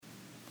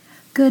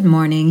Good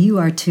morning. You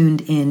are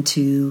tuned in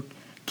to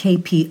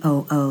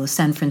KPOO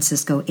San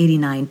Francisco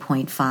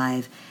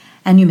 89.5,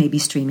 and you may be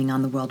streaming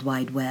on the World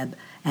Wide Web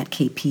at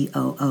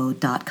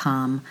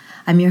kpoo.com.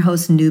 I'm your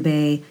host,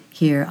 Nube,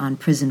 here on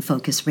Prison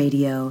Focus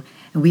Radio,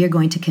 and we are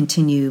going to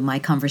continue my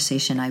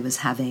conversation I was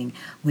having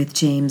with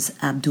James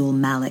Abdul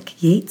Malik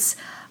Yates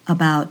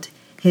about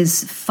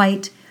his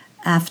fight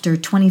after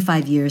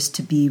 25 years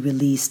to be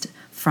released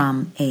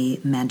from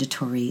a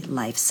mandatory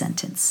life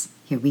sentence.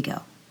 Here we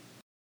go.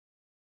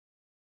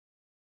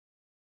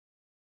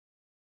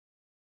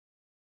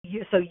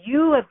 So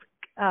you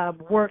have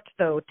worked,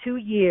 though, 2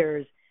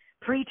 years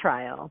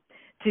pre-trial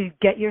to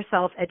get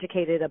yourself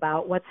educated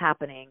about what's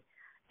happening,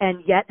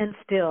 and yet and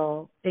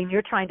still, and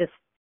you're trying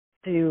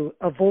to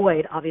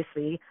avoid,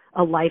 obviously,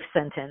 a life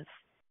sentence,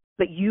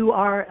 but you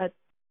are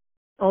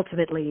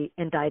ultimately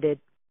indicted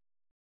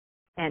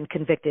and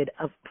convicted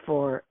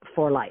for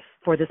life,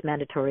 for this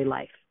mandatory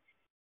life.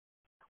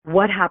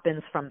 What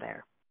happens from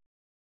there?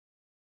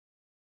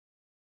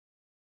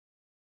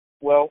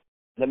 Well,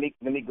 let me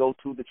go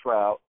to the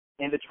trial.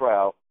 In the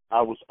trial,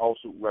 I was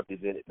also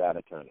represented by an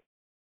attorney.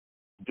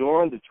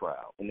 During the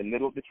trial, in the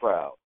middle of the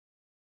trial,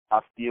 I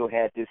still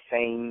had this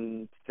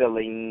same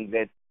feeling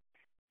that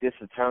this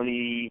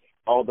attorney,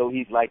 although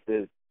he's like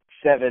the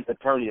seventh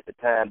attorney at the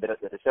time,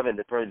 the seventh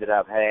attorney that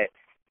I've had,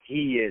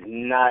 he is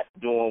not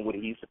doing what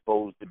he's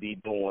supposed to be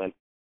doing,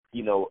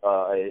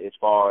 as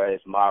far as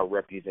my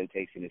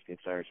representation is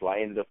concerned. So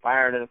I ended up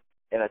firing him,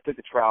 and I took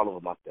the trial over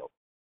myself.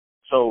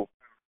 So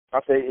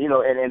I say,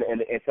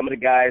 and some of the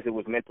guys that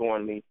was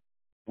mentoring me,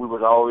 we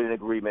was always in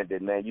agreement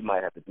that, man, you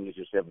might have to do this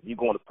yourself. If you're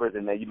going to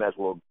prison, man, you might as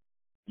well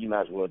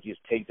just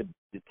take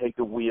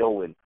the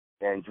wheel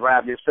and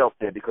drive yourself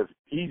there, because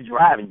he's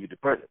driving you to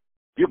prison.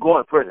 You're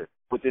going to prison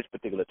with this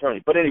particular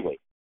attorney. But anyway,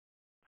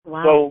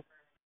 wow.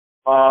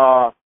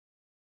 So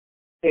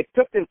it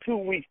took them 2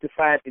 weeks to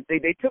find.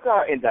 They took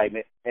our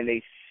indictment and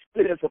they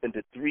split us up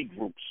into 3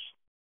 groups,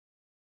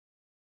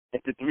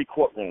 into 3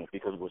 courtrooms,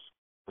 because it was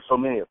so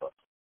many of us.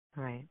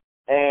 Right.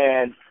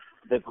 And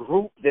the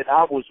group that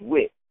I was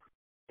with,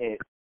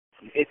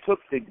 it took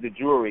the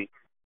jury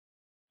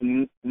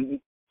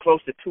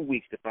close to 2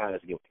 weeks to find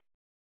us guilty.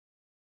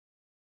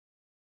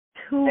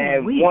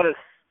 2 weeks?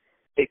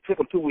 It took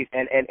them 2 weeks,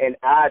 and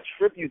I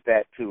attribute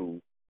that to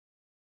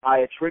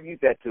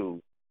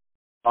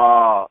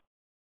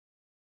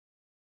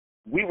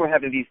we were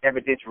having these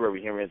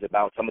evidentiary hearings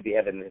about some of the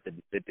evidence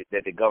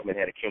that the government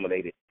had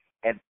accumulated,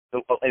 and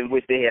in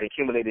which they had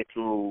accumulated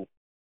through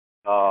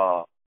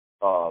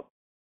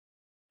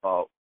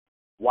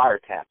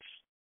wiretaps.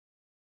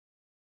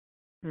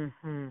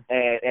 Mm-hmm.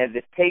 And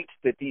the tapes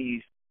that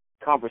these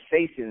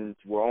conversations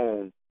were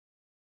on,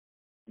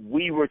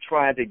 we were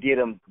trying to get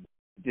them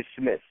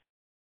dismissed.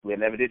 We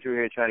had an evidentiary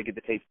hearing trying to get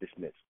the tapes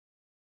dismissed.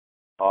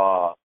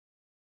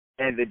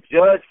 And the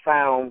judge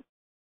found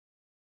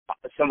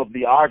some of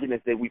the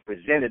arguments that we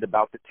presented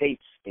about the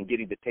tapes and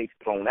getting the tapes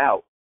thrown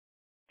out.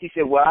 He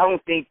said, well, I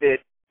don't think that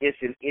it's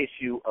an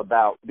issue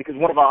about, because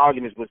one of our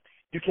arguments was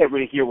you can't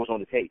really hear what's on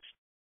the tapes.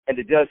 And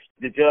the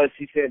judge,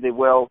 he said that,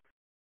 well,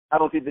 I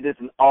don't think that it's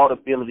an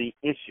audibility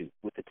issue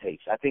with the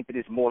tapes. I think that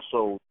it's more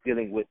so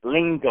dealing with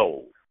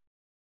lingo,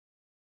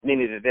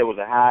 meaning that there was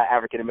a high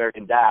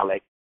African-American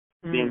dialect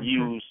being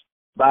used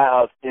by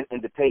us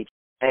in the tapes.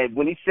 And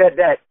when he said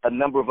that, a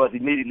number of us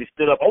immediately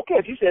stood up. Okay,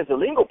 if you say it's a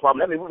lingo problem,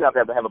 that means we have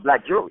to have a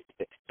black jury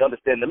to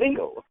understand the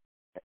lingo,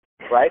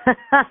 right?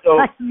 So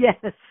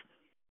yes.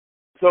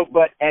 So,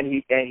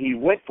 he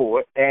went for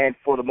it, and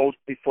for the most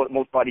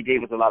part, he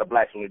gave us a lot of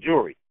blacks on the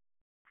jury.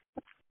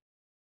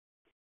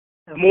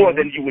 Okay. More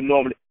than you would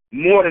normally.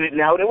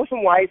 Now there were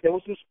some whites, there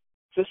were some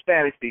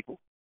Spanish people,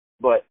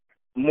 but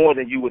more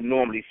than you would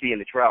normally see in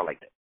the trial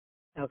like that.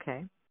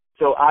 Okay.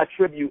 So I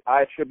attribute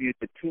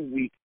the 2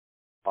 week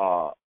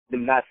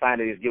them not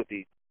finding us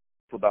guilty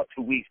for about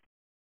 2 weeks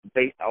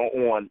based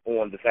on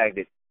the fact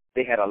that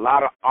they had a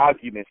lot of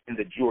arguments in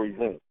the jury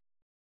room.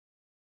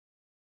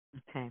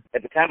 Okay.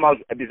 At the time I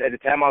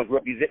was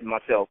representing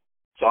myself,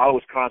 so I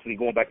was constantly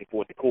going back and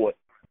forth to court.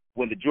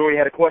 When the jury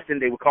had a question,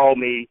 they would call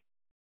me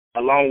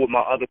along with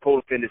my other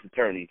co-defendants'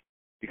 attorneys,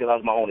 because I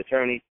was my own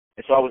attorney,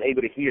 and so I was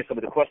able to hear some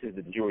of the questions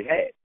that the jury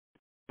had.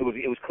 It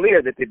was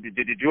clear that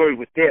the jury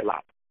was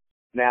deadlocked.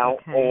 Now,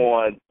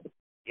 okay.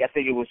 I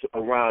think it was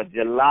around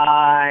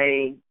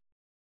July,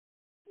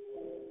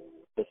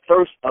 the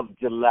 1st of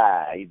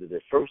July, either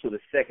the 1st or the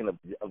 2nd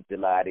of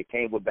July, they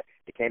came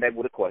back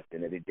with a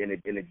question, and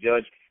the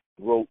judge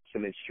wrote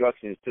some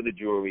instructions to the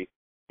jury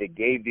that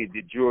gave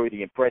the jury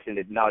the impression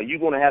that now you're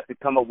going to have to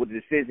come up with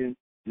a decision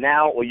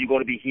now, or you're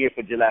going to be here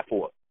for July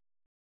 4th.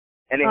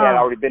 And they had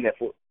already been there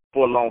for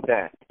a long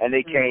time, and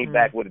they came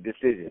back with a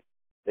decision.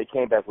 They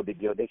came back with the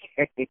guilt. They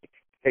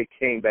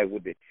came back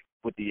with the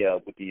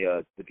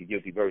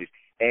guilty verdict.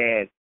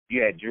 And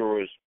you had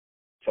jurors,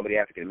 some of the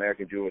African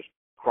American jurors,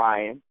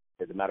 crying.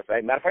 As a matter of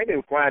fact, they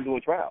were crying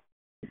during trial.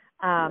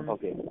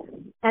 Okay.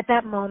 At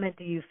that moment,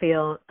 do you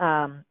feel,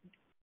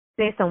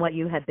 based on what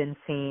you had been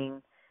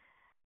seeing,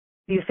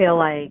 do you feel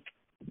like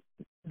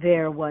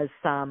there was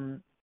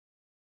some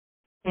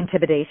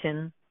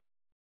intimidation,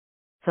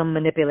 some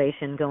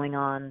manipulation going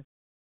on.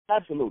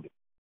 Absolutely.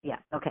 Yeah.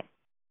 Okay.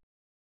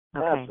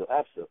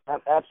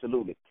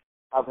 Absolutely.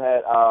 I've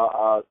had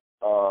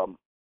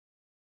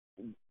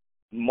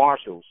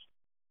marshals,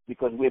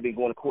 because we've been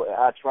going to court.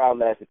 Our trial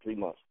lasted 3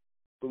 months.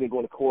 We've been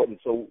going to court, and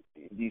so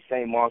these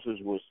same marshals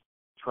was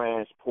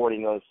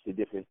transporting us to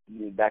different,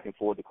 back and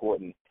forth to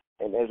court, and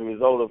as a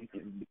result of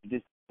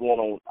this going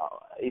on,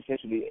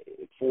 essentially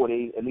 4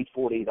 days, at least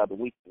 4 days out of the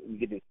week, you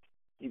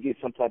get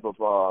some type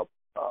of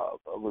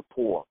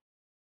rapport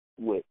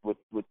with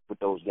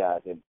those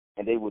guys, and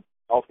they would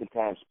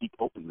oftentimes speak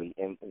openly,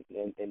 and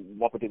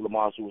one particular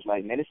marshal was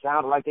like, man, it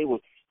sounded like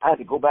I had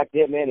to go back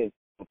there, man, and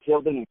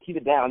tell them to keep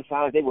it down. It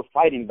sounded like they were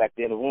fighting back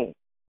there in the room.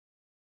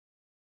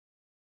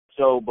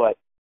 So, but,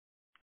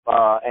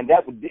 and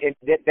that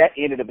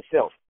in and of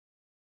itself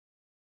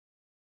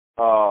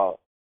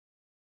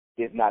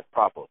is not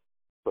proper.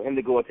 For him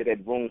to go into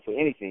that room for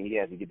anything, he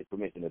has to get the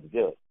permission of the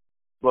judge.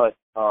 But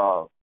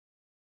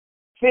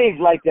things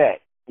like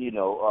that,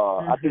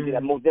 I think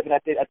that most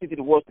definitely, I think that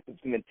there was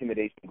some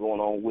intimidation going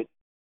on with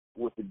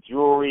the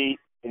jury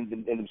and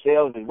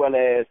themselves, as well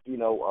as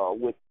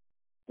with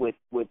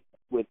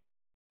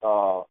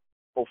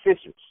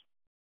officials.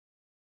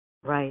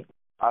 Right.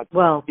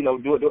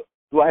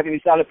 Do I have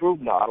any solid proof?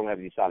 No, I don't have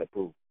any solid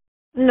proof.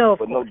 No,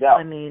 but no doubt.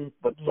 I mean,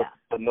 but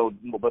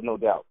no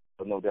doubt.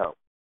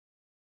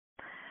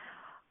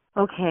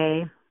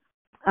 Okay.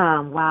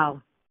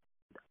 Wow.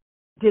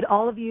 Did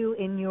all of you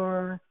in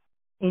your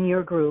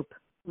group,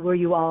 were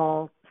you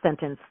all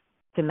sentenced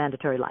to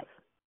mandatory life?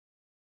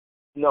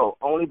 No,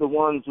 only the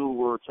ones who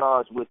were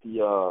charged with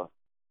the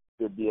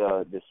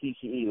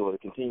CCE, or the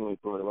continuing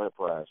criminal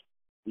enterprise.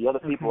 The other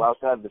people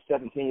outside of the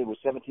 17, it was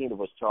 17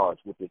 of us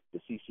charged with the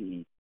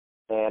CCE,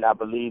 and I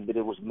believe that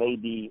it was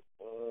maybe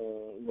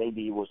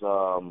it was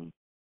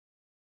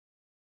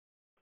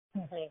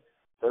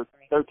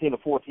 13 or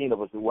 14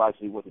 of us who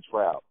actually went to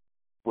trial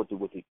with the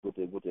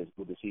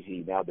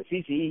CCE. Now the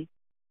CCE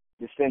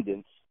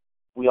descendants,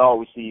 we all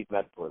received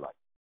mandatory life.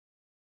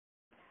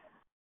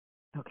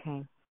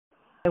 Okay.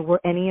 Were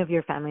any of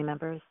your family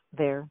members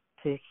there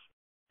to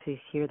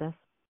hear this?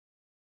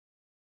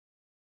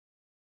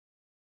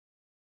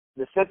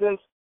 The sentence?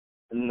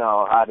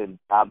 No, I didn't.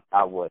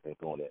 I wasn't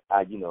going there.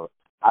 I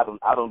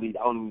don't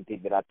even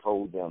think that I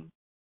told them.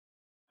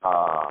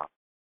 I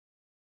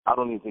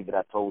don't even think that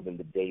I told them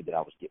the day that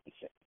I was getting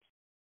sentenced.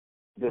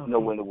 There's no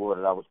way in the world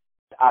that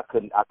I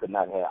couldn't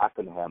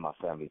have my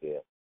family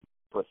there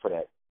for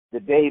that. The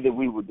day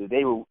we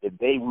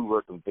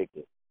were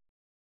convicted,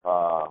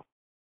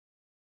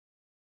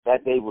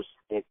 that day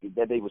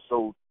was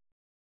so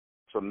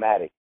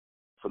traumatic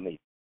for me,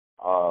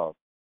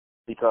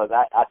 because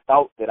I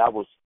thought that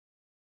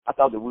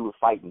we were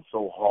fighting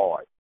so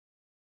hard,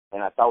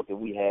 and I thought that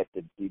we had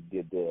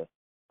the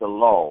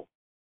law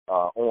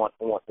on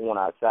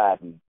our side,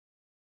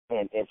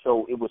 and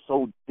so it was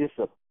so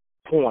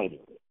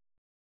disappointing.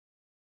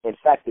 In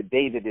fact, the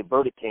day that the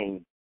verdict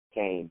came,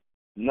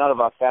 none of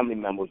our family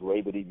members were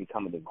able to even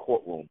come in the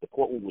courtroom. The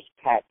courtroom was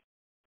packed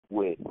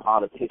with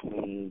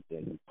politicians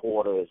and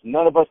reporters.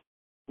 None of us,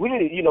 we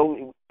didn't,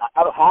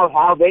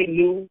 how they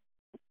knew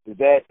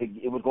that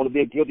it was going to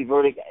be a guilty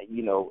verdict.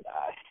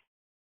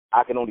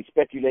 I can only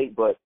speculate,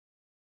 but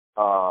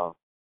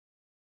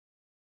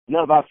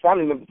none of our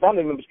family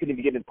members couldn't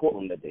even get in the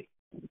courtroom that day.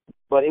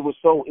 But it was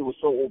so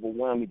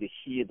overwhelming to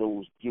hear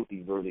those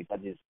guilty verdicts. I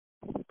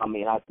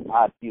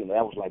feel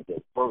that was like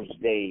the first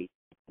day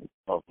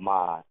of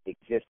my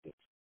existence,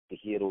 to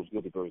hear those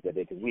guilty verdicts that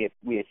day, because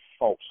we had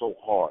fought so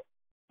hard,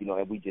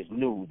 and we just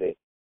knew that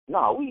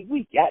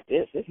we got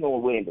this. There's no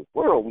way in the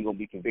world we're gonna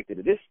be convicted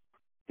of this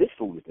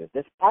foolishness.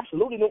 There's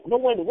absolutely no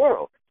way in the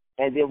world.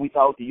 And then we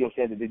thought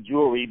that the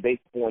jury,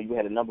 based upon you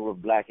had a number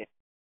of blacks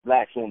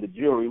on the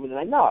jury, was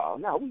like, no,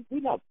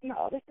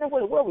 there's no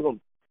way in the world we're gonna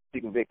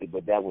be convicted.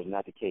 But that was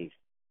not the case.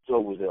 So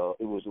it was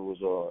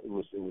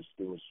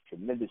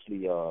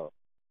tremendously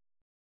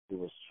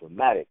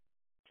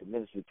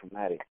tremendously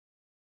traumatic.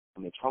 I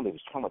mean, it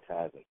was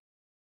traumatizing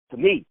to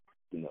me,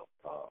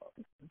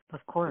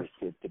 Of course.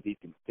 To be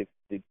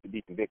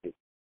convicted,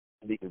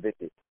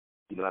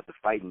 after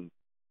fighting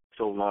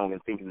so long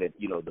and thinking that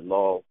the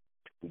law,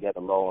 we got the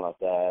law on our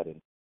side,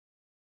 and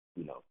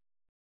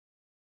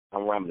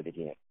I'm rambling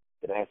again.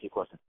 Did I answer your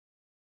question?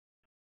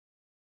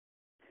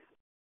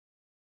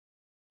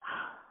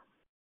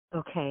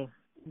 Okay.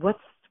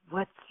 What's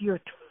your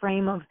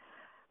frame of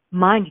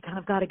mind? You kind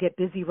of got to get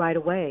busy right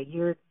away.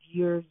 You're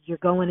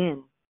going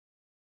in.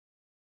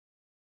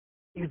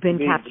 You've been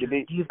captured.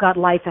 You've got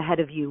life ahead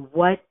of you.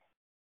 What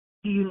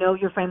do you know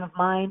your frame of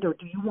mind, or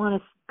do you want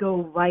to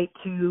go right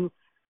to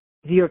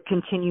your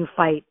continued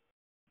fight?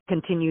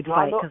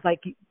 Because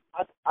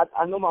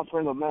I know my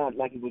frame of mind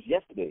like it was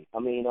yesterday. I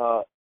mean,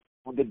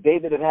 the day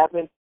that it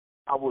happened,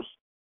 I was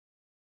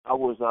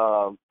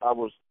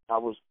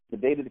the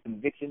day of the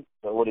conviction,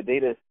 or the day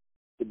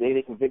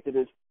they convicted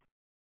us.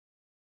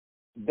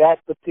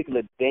 That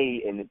particular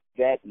day and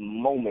that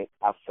moment,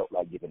 I felt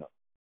like giving up.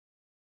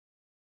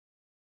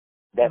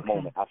 That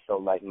moment, I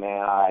felt like,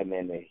 man, all right,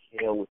 man, the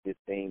hell with this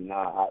thing.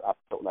 Nah, I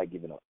felt like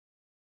giving up.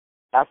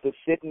 After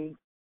sitting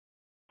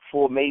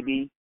for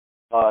maybe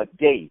a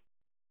day,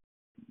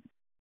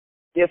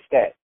 if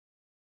that,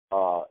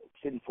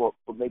 sitting for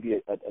maybe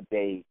a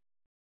day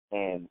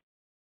and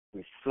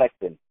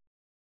reflecting,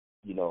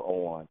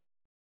 on,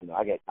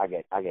 I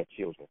got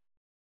children.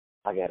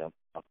 I got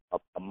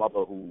a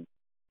mother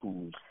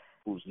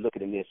who's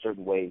looking at me a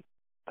certain way.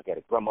 I got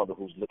a grandmother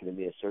who's looking at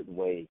me a certain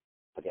way.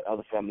 I got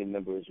other family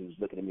members who's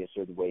looking at me a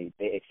certain way.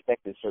 They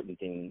expecting certain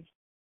things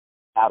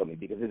out of me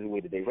because this is the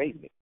way that they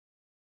raised me.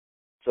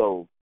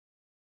 So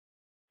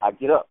I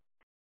get up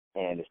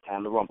and it's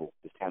time to rumble.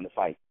 It's time to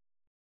fight.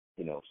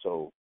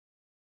 So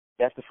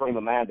that's the frame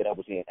of mind that I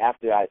was in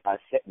after I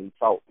sat and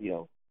thought,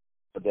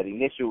 but that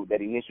initial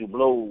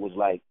blow was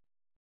like,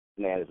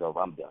 man, it's over.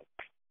 I'm done.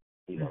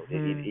 You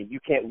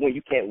can't win.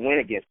 You can't win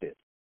against this.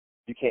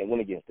 You can't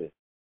win against this.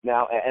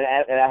 Now,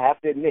 and I have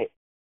to admit,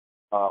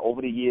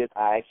 over the years,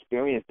 I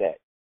experienced that.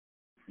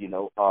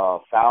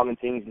 Filing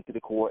things into the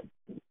court,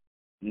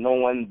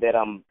 knowing that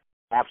I'm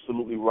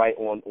absolutely right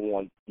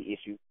on the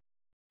issue,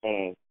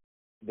 and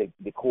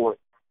the court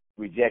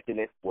rejecting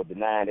it or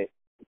denying it.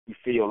 You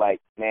feel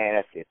like, man,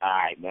 that's it. All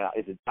right, man,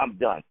 I'm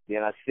done.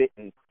 Then I sit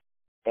and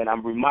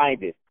I'm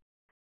reminded,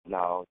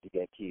 no, you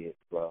got kids,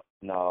 bro.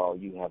 No,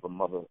 you have a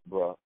mother,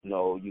 bro.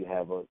 No, you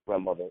have a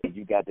grandmother.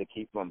 You got to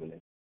keep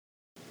rumbling.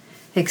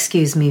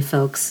 Excuse me,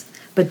 folks,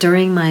 but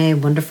during my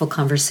wonderful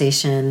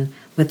conversation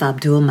with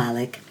Abdul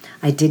Malik,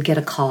 I did get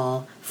a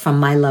call from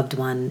my loved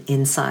one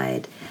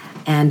inside.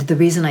 And the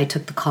reason I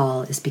took the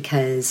call is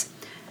because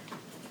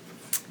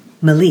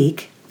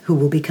Malik, who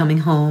will be coming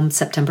home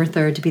September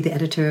 3rd to be the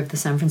editor of the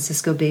San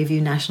Francisco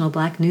Bayview National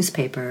Black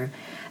newspaper,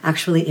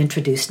 actually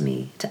introduced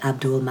me to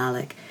Abdul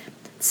Malik,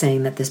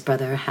 saying that this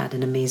brother had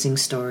an amazing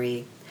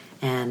story,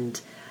 and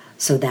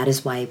so that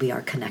is why we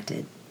are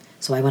connected.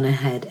 So I went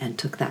ahead and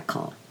took that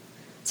call.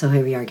 So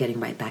here we are getting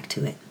right back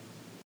to it.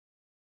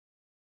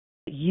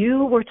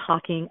 You were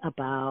talking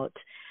about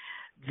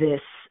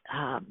this,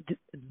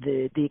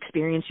 the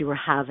experience you were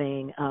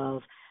having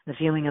of the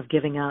feeling of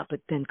giving up, but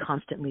then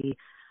constantly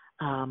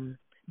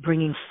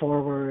bringing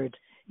forward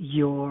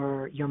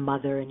your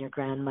mother and your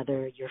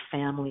grandmother, your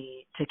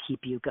family to keep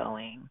you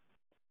going.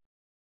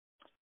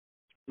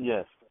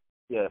 Yes,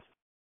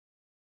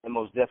 and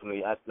most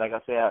definitely. Like I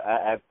say,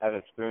 I've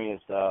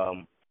experienced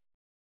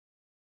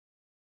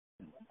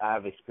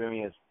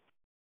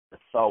the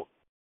thought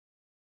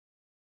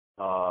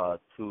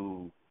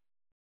to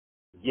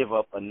give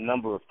up a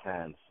number of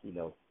times.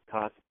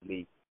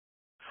 Constantly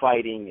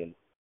fighting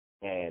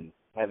and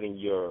having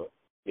your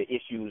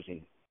issues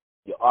and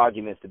your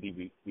arguments to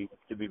be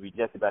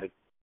rejected by the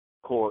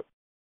court.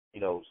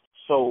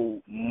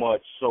 So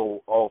much,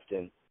 so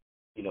often.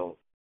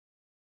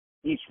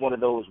 Each one of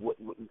those,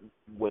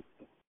 what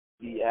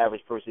the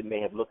average person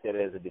may have looked at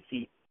it as a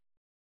defeat.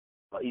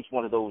 Each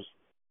one of those,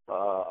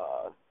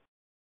 I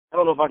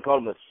don't know if I call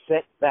them a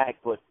setback,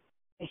 but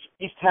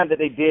each time that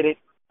they did it,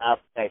 I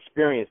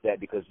experienced that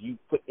because you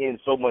put in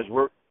so much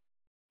work,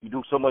 you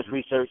do so much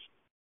research,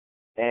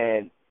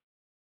 and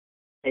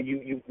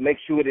you make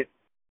sure that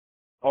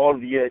all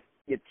of your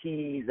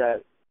T's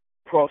are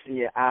crossing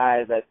your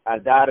I's are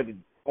dotted,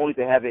 only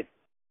to have it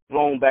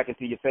blown back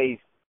into your face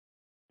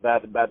by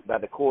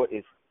the court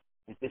is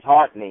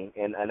disheartening.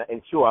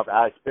 And sure,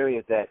 I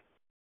experienced that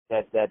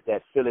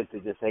feeling to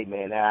just say,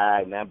 man, all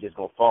right, man, I'm just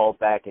gonna fall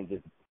back and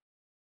just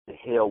to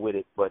hell with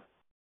it. But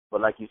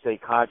like you say,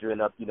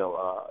 conjuring up,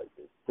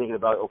 thinking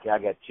about, okay, I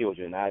got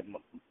children, I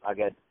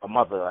got a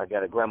mother, I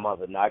got a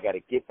grandmother, now I got to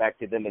get back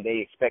to them, and they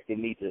expected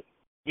me to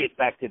get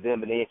back to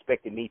them, and they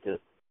expected me to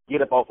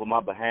get up off of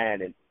my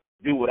behind and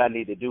do what I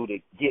need to do to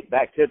get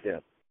back to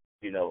them.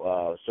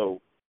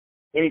 So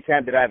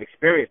anytime that I've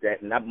experienced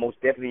that, and I've most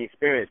definitely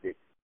experienced it,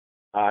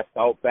 I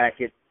thought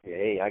back at,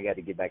 hey, I got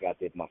to get back out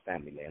there with my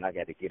family, man. I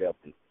got to get up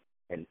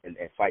and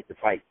fight the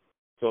fight.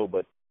 So,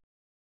 but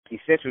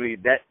essentially,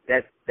 that's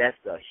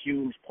a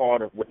huge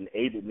part of what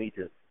enabled me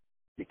to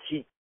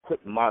keep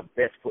putting my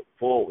best foot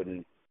forward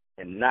and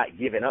not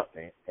giving up,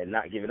 man, and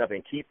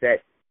keep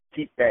that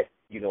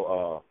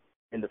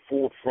in the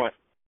forefront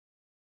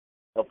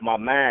of my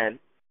mind,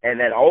 and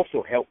that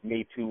also helped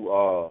me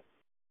to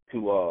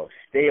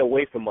stay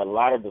away from a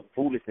lot of the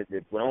foolishness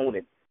that went on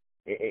in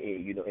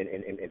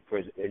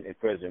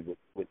prison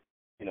with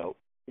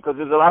because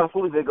there's a lot of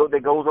foolishness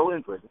that goes on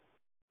in prison,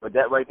 but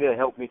that right there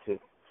helped me to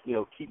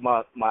keep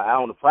my eye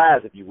on the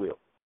prize, if you will,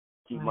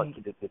 keep right.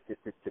 to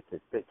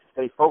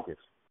stay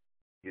focused,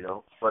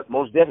 But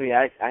most definitely,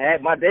 I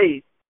had my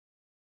days.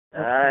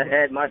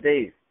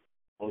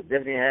 Most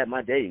definitely had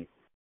my days.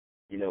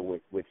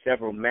 With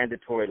several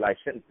mandatory life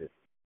sentences.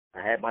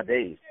 I had my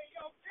days.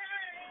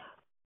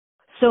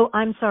 So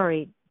I'm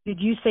sorry, did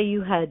you say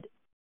you had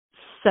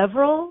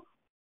several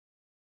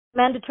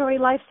mandatory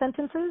life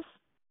sentences?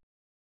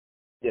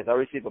 Yes, I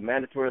received a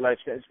mandatory life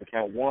sentence for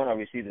count 1. I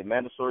received a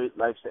mandatory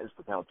life sentence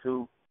for count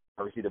 2.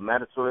 I received a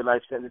mandatory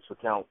life sentence for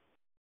count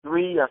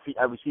 3.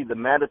 I received a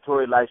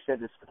mandatory life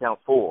sentence for count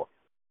 4.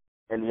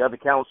 And the other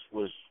counts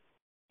was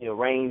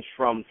range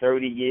from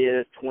 30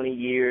 years, 20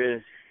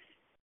 years.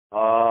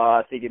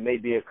 I think it may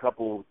be a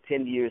couple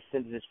 10-year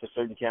sentences for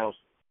certain counts,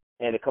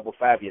 and a couple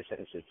 5-year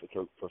sentences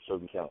for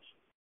certain counts.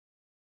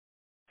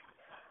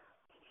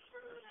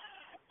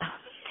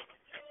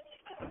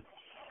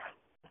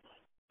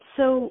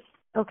 So,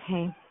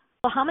 okay.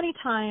 Well, how many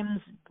times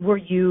were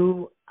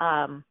you,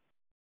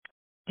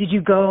 did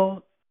you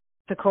go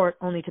to court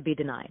only to be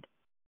denied?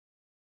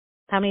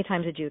 How many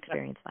times did you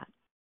experience that?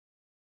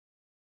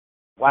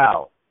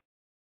 Wow.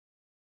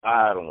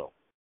 I don't know.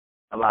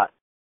 A lot.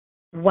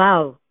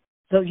 Wow.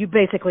 So you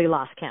basically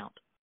lost count.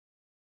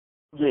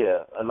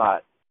 Yeah, a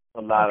lot.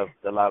 A lot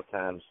of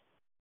times,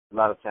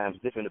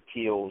 different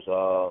appeals.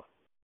 I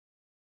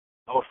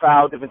would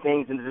file different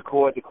things into the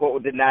court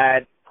would deny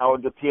it. I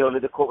would appeal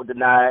it, the court would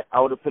deny it. I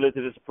would appeal it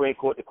to the Supreme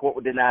Court, the court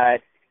would deny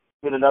it.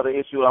 Then another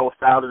issue, I would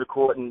file to the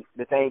court, and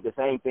the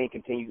same thing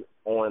continued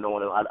on and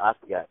on. And I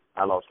forgot.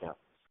 I lost count.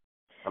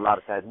 A lot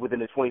of times. Within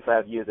the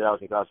 25 years that I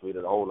was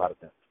incarcerated, a whole lot of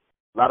times.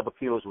 A lot of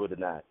appeals were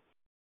denied.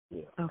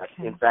 Yeah.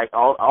 Okay. In fact,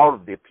 all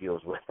of the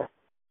appeals were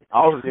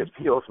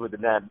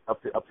denied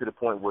up to the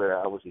point where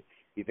I was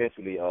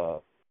eventually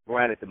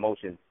granted the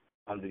motion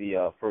under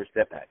the First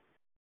Step Act.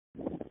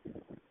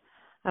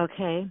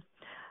 Okay.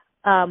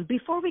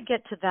 Before we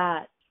get to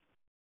that,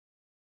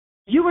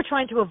 you were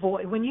trying to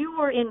avoid, when you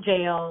were in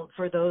jail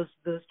for those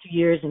 2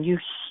 years, and you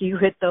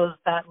hit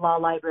that law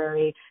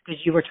library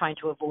because you were trying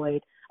to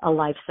avoid a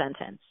life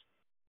sentence.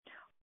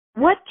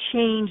 What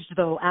changed,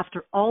 though,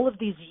 after all of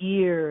these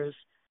years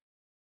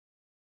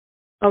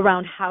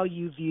around how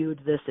you viewed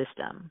the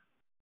system?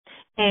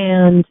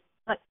 And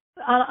I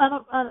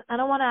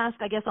want to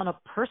ask, I guess, on a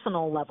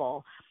personal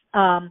level.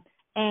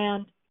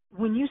 And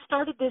when you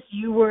started this,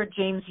 you were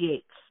James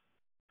Yates.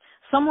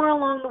 Somewhere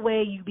along the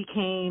way, you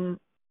became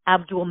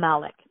Abdul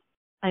Malik,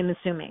 I'm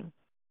assuming.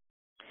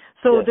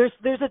 So yes.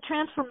 There's a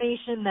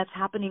transformation that's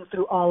happening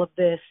through all of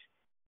this.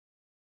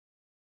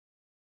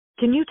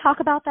 Can you talk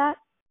about that?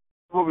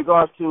 With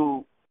regards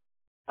to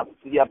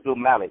Abdul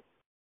Malik,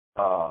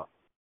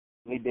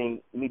 me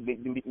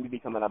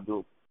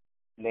becoming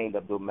named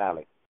Abdul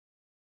Malik.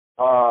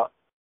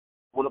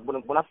 When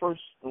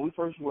we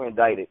first were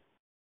indicted,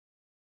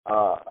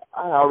 I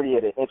already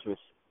had an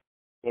interest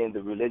in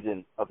the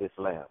religion of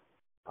Islam.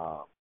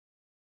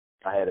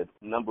 I had a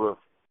number of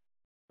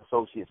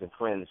associates and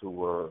friends who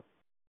were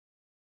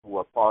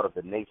part of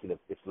the Nation of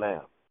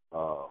Islam,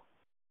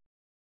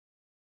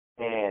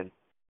 and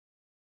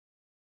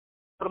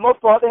for the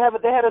most part, they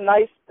had a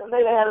nice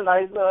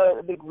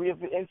degree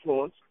of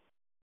influence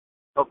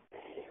in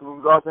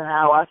regards to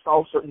how I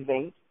saw certain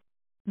things.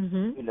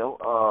 Mm-hmm.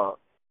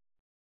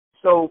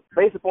 So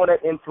based upon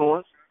that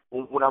influence,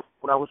 when I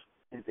was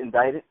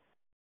indicted,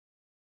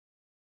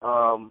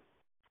 I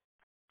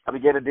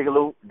began to dig a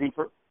little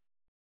deeper.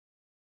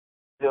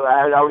 So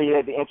I already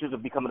had the interest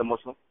of becoming a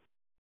Muslim.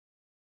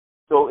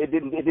 So it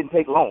didn't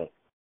take long.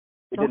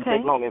 It didn't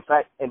take long. In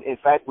fact, I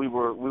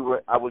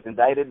was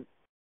indicted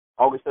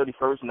August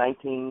 31st,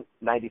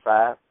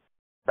 1995.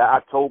 By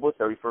October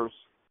 31st,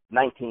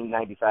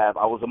 1995,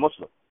 I was a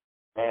Muslim,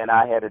 and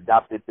I had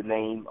adopted the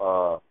name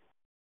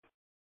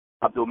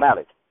Abdul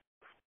Malik,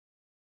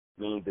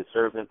 meaning the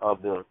servant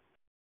of the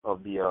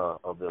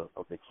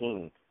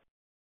king.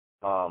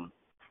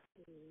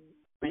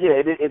 But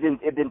yeah, it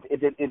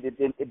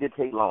didn't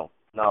take long.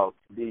 Now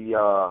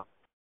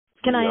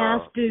Can I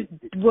ask?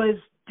 Was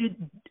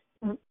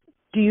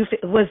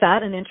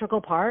that an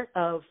integral part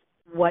of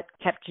what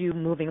kept you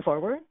moving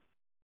forward?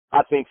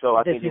 I think so.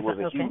 I think it was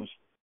a huge.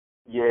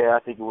 Yeah, I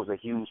think it was a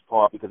huge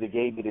part because it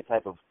gave me the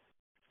type of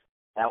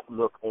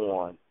outlook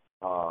on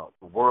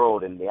the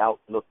world and the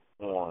outlook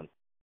on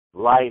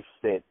life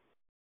that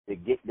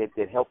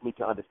helped me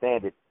to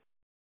understand that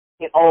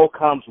it all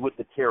comes with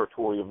the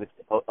territory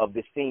of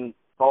this thing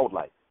called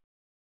life.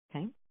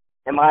 Okay.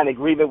 Am I in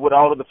agreement with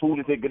all of the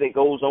foolishness that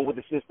goes on with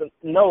the system?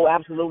 No,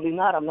 absolutely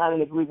not. I'm not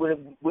in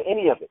agreement with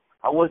any of it.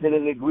 I wasn't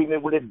in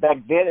agreement with it back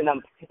then,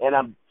 and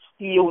I'm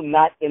still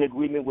not in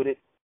agreement with it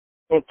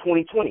in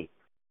 2020.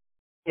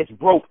 It's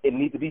broke. It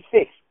needs to be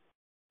fixed.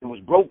 It was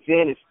broke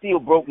then. It's still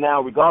broke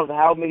now, regardless of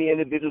how many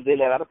individuals they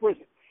let out of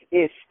prison.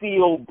 It's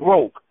still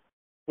broke.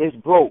 It's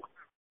broke.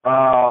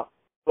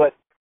 But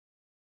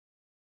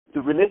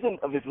the religion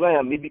of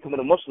Islam, me becoming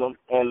a Muslim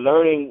and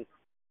learning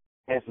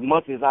as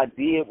much as I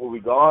did with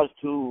regards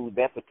to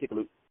that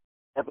particular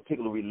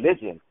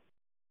religion,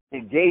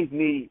 it gave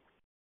me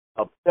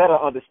a better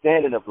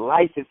understanding of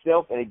life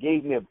itself, and it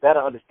gave me a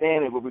better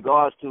understanding with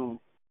regards to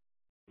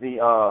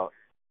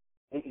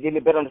it gave me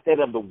a better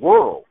understanding of the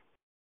world.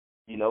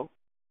 It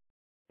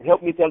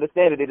helped me to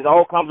understand that it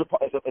all comes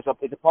apart. It's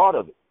a part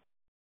of it.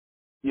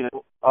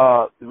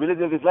 The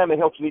religion of Islam, it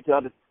helps me to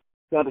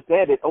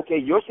understand that, okay,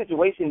 your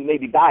situation may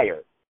be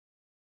dire.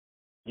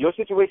 Your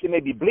situation may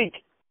be bleak.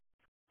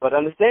 But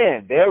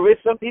understand, there is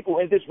some people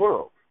in this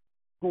world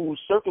whose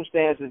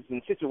circumstances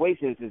and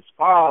situations is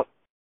far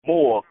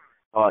more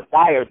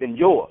dire than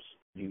yours.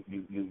 You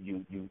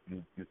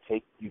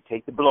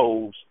take the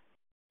blows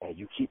and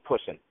you keep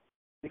pushing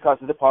because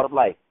it's a part of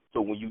life.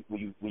 So when you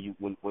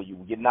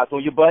get knocked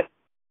on your butt,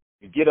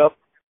 you get up,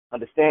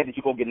 understand that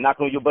you're gonna get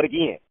knocked on your butt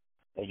again,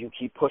 and you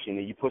keep pushing,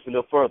 and you push a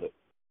little further.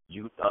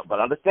 But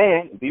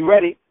understand and be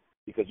ready,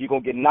 because you're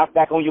gonna get knocked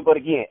back on your butt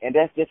again, and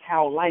that's just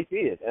how life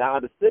is. And I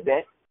understood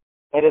that,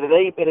 and it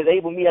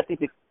enabled me, I think,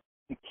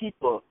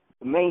 to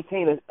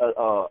maintain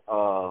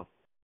for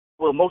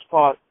the most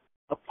part,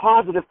 a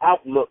positive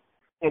outlook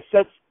in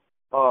such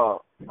a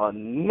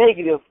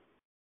negative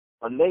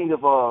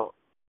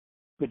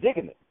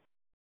predicament,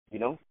 you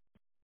know.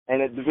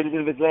 And the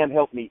religion of Islam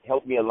helped me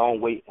a long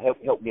way.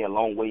 Helped me a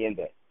long way in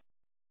that.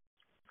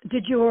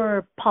 Did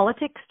your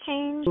politics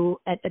change?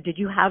 Did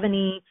you have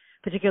any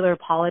particular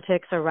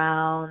politics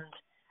around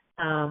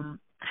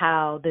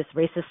how this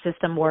racist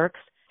system works?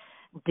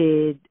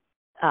 Did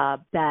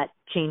that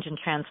change and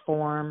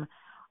transform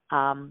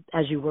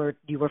as you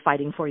were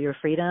fighting for your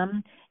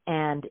freedom?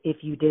 And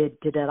if you did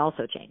that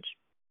also change?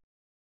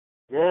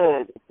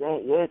 Yeah,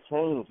 it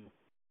changed.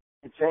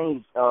 It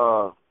changed.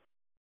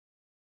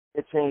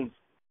 It changed,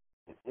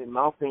 in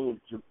my opinion,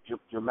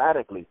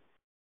 dramatically.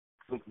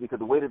 Because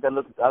the way that I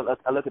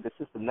look at the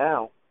system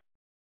now,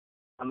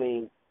 I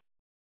mean,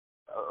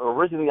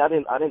 originally I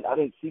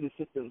didn't see the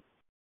system.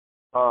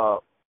 I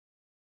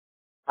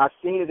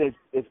seen it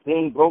as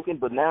being broken,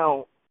 but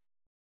now,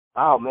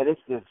 oh man,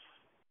 it's just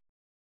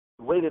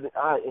the way that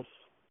I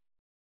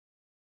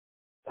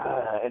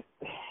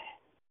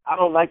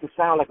don't like to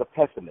sound like a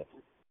pessimist,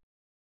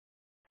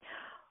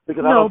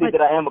 because I don't think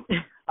that I am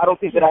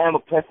a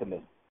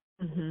pessimist.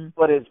 Mm-hmm.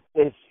 But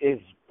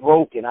it's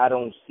broken. I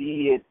don't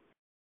see it.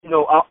 You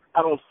know,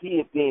 I don't see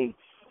it being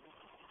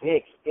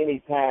fixed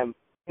anytime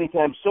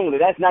soon.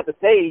 And that's not to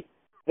say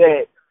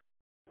that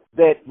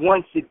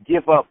one should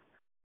give up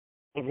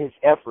in his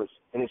efforts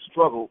and his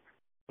struggle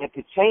and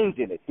to change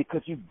in it,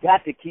 because you've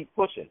got to keep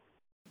pushing.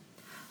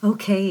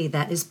 Okay,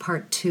 that is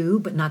part 2,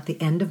 but not the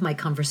end of my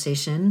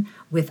conversation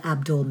with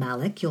Abdul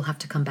Malik. You'll have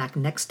to come back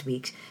next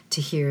week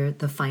to hear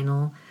the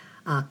final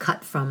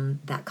cut from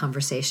that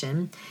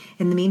conversation.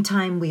 In the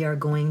meantime, we are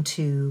going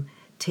to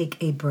take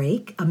a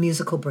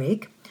musical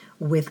break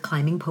with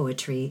Climbing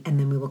Poetry, and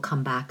then we will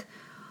come back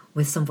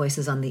with some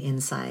voices on the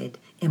inside,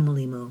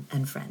 Emulimu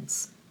and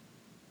friends.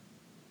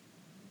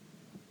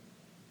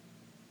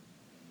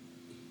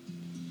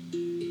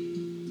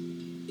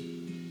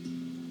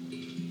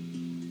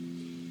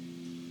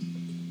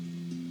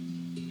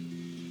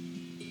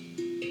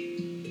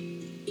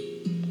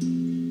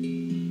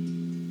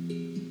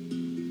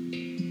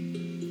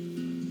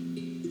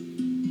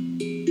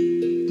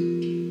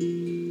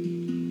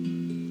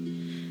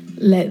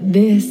 Let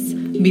this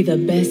be the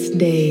best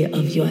day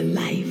of your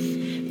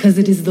life, 'cause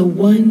it is the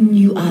one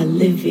you are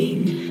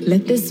living.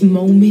 Let this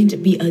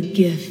moment be a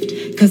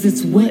gift, 'cause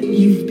it's what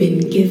you've been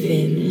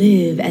given.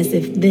 Live as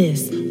if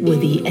this were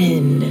the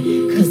end,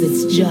 'cause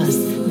it's just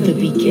the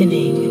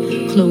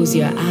beginning. Close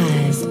your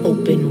eyes,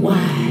 open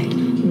wide.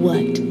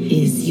 What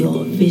is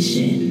your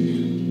vision?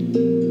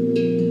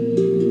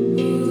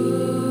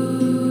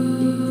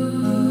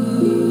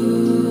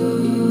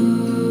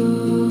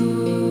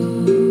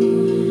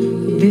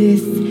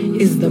 This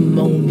is the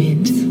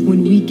moment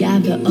when we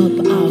gather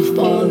up our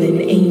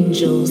fallen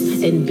angels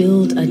and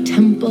build a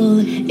temple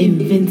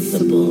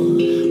invincible.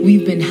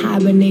 We've been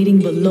hibernating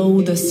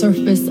below the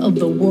surface of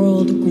the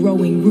world,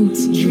 growing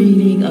roots,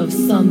 dreaming of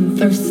sun,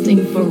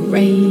 thirsting for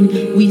rain.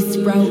 We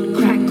sprout,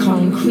 crack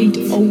concrete,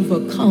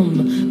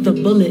 overcome the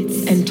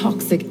bullets and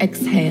toxic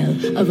exhale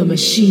of a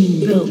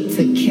machine built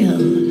to kill.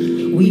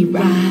 We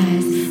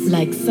rise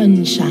like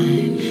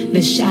sunshine.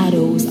 The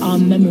shadows, our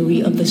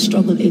memory of the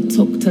struggle it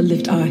took to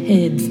lift our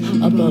heads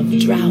above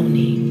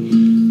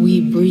drowning. We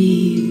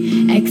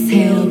breathe,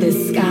 exhale the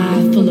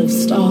sky full of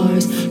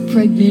stars,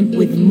 pregnant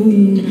with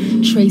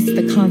moon, trace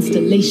the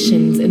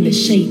constellations in the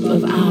shape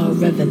of our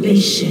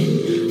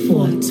revelation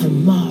for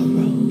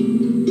tomorrow.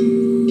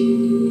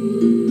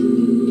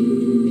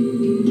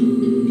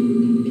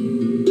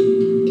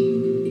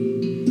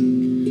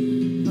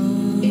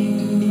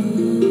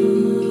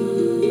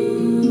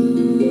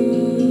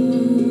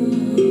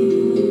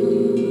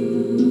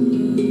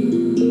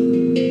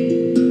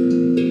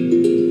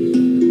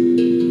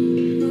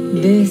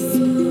 This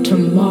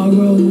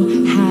tomorrow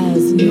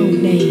has no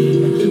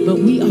name, but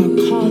we are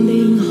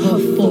calling her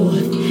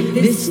forth.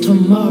 This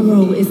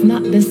tomorrow is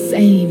not the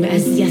same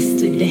as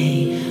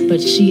yesterday,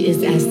 but she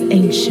is as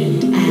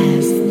ancient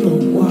as the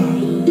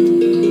world.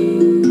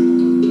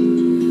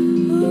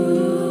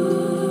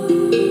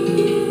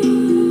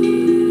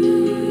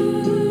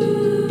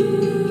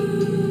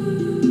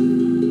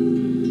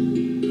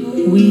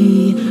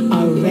 We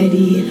are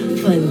ready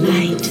for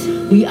light.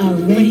 We are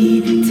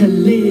ready to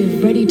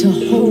live, ready to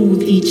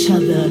hold each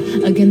other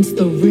against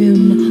the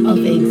rim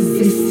of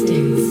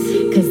existence.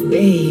 'Cause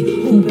they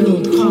who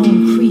build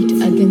concrete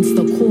against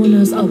the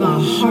corners of our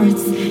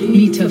hearts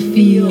need to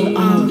feel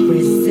our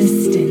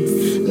resistance,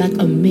 like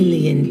a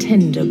million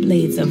tender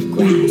blades of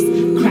grass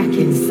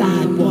cracking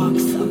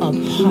sidewalks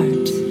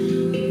apart,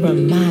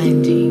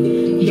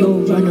 reminding your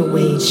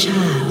runaway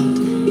child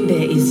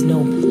there is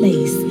no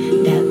place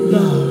that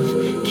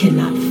love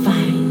cannot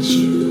find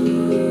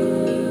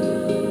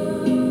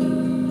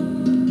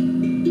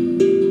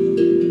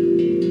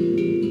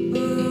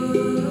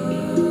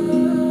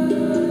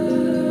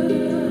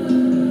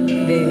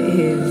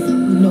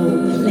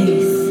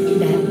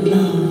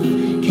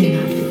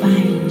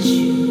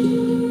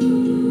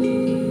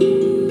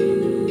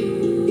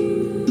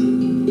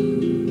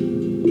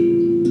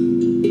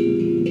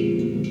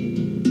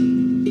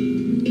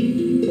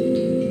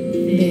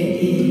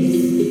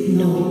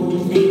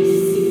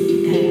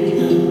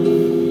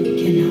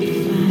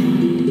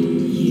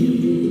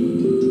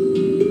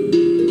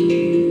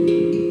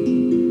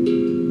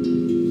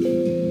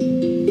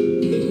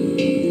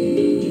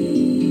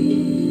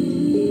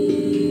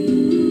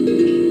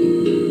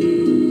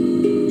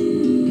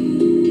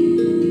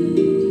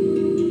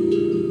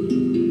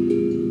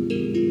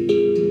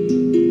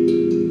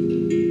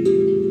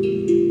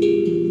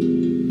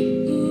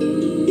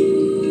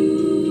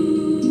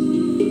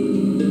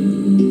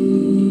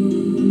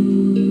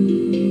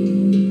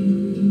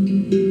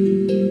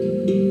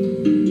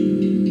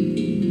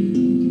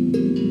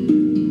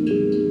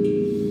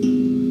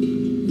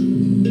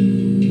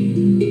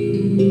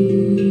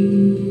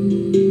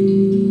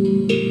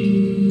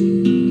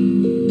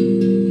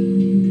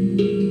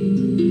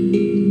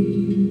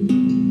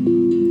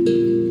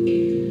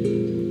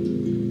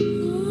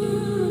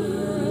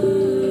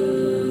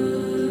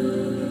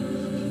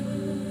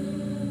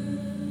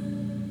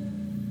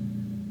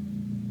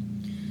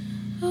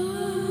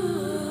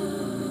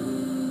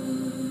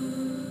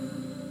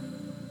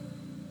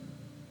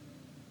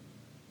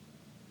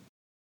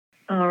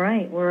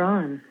right, we're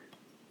on.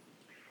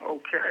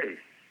 Okay.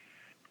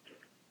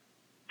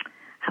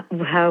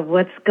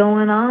 What's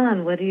going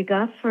on? What do you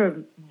got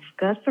for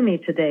me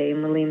today,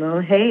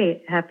 Malimo?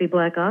 Hey, happy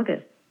Black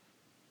August.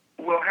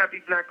 Well,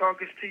 happy Black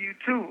August to you,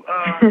 too.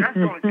 That's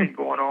the only thing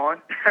going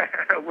on.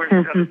 We're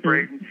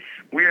celebrating.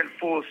 We're in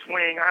full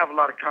swing. I have a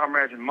lot of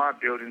comrades in my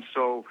building,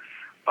 so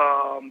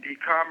the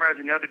comrades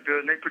in the other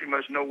building, they pretty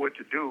much know what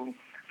to do.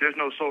 There's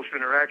no social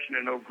interaction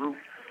and no group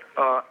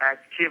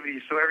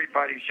activity, so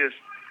everybody's just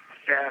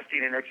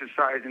fasting and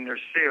exercising their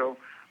cell.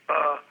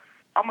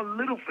 I'm a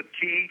little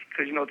fatigued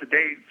because,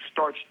 today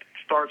starts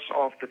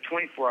off the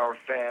 24-hour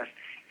fast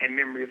in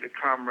memory of the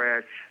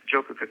comrade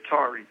Joker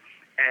Katari.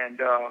 And,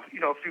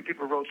 a few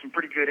people wrote some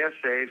pretty good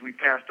essays. We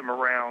passed them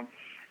around.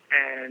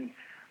 And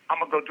I'm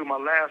going to go do my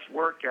last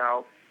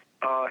workout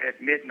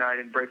at midnight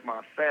and break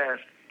my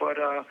fast. But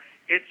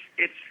it's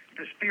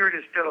the spirit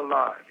is still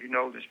alive.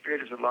 The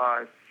spirit is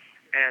alive.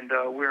 And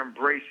we're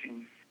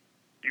embracing,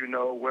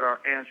 what our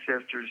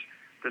ancestors,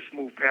 the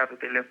smooth path that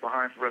they left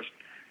behind for us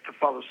to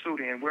follow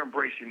suit in. We're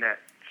embracing that.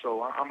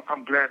 So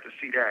I'm glad to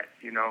see that,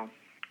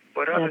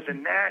 But other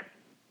than that,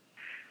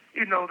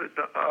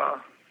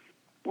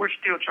 we're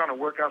still trying to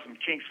work out some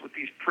kinks with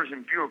these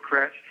prison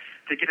bureaucrats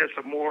to get us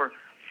a more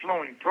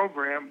flowing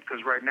program,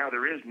 because right now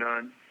there is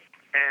none,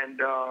 and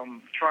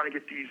trying to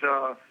get these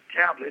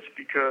tablets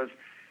because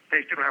they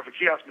still don't have a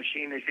kiosk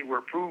machine. They say we're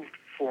approved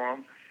for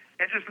them,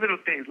 and just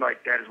little things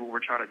like that is what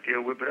we're trying to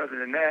deal with. But other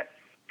than that,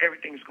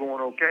 everything's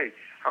going okay.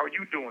 How are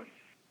you doing?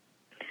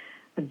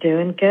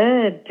 Doing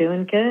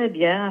good.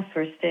 Yeah,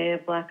 first day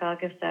of Black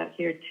August out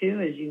here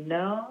too, as you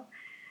know.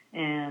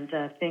 And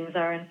things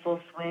are in full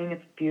swing.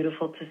 It's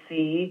beautiful to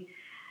see.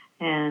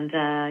 And,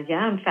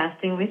 I'm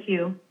fasting with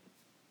you.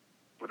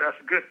 Well, that's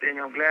a good thing.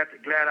 I'm glad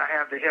I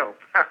have the help.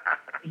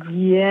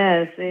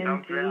 Yes, indeed.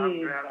 I'm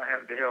glad I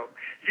have the help.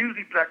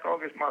 Usually Black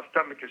August, my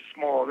stomach is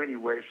small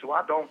anyway, so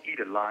I don't eat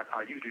a lot.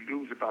 I usually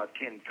lose about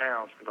 10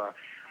 pounds because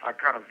I'm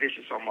kind of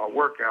vicious on my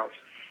workouts.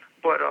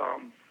 But,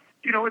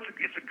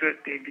 it's a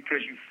good thing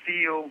because you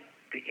feel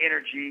the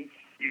energy,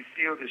 you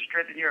feel the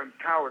strength, and you're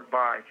empowered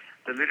by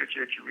the literature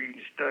that you read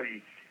and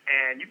study,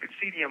 and you can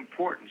see the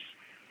importance,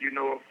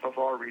 of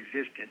our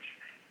resistance.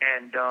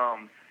 And,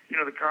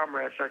 the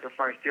comrades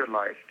sacrificed their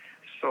life,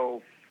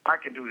 so I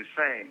can do the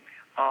same.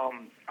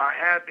 I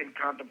have been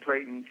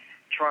contemplating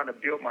trying to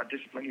build my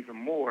discipline even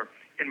more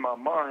in my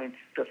mind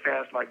to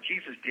fast like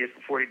Jesus did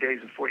for 40 days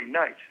and 40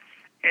 nights.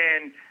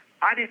 And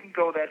I didn't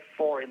go that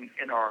far in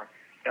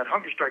that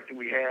hunger strike that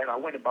we had. I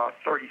went about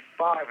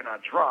 35 and I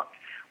dropped.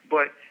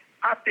 But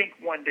I think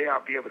one day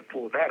I'll be able to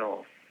pull that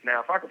off.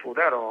 Now, if I can pull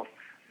that off,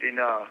 then,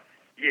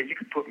 you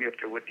can put me up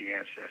there with the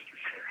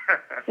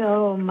ancestors.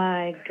 Oh,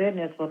 my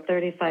goodness. Well,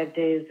 35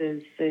 days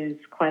is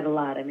quite a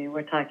lot. I mean,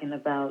 we're talking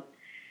about,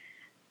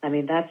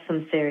 that's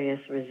some serious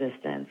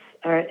resistance.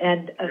 All right,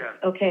 and,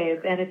 okay,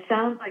 and it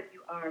sounds like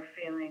you are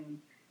feeling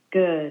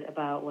good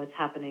about what's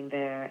happening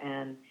there.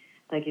 And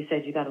like you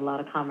said, you got a lot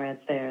of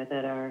comrades there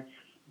that are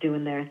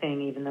doing their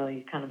thing, even though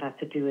you kind of have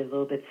to do it a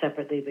little bit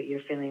separately, but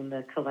you're feeling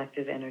the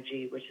collective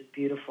energy, which is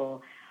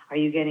beautiful. Are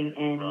you getting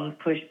any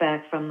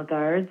pushback from the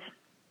guards?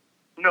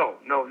 No,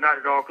 not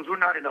at all, because we're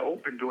not in the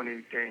open doing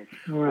anything.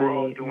 We're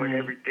all doing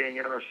everything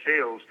in our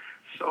cells.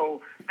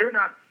 So they're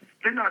not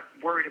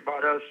worried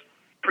about us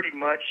pretty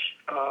much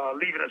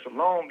leaving us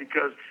alone,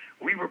 because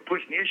we were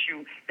pushing the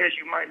issue. As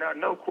you might not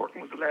know,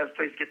 Corcoran was the last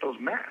place to get those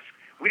masks.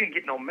 We didn't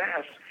get no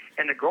masks,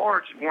 and the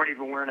guards weren't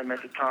even wearing them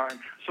at the time.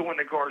 So when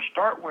the guards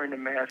start wearing the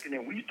mask, and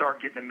then we start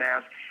getting the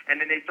mask,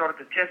 and then they started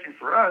the testing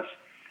for us,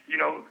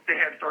 they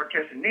had to start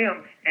testing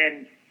them,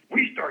 and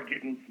we start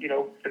getting,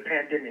 the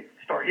pandemic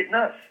start hitting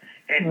us.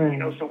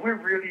 And, so we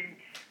really,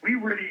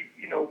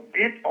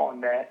 bent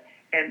on that.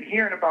 And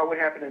hearing about what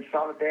happened in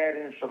Soledad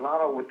and in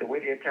Solano with the way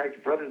they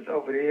attacked brothers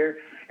over there,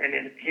 and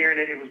then hearing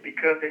that it was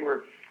because they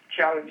were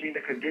challenging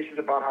the conditions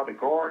about how the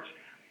guards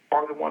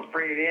are the ones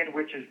bringing it in,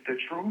 which is the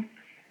truth.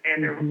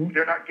 And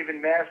they're not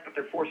giving masks, but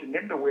they're forcing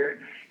them to wear it.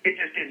 It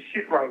just didn't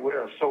sit right with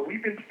us. So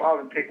we've been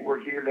filing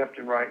paperwork here left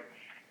and right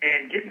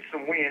and getting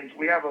some wins.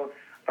 We have a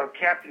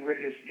captain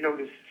ready to,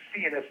 to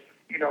seeing us,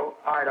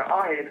 eye to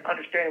eye and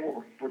understanding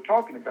what we're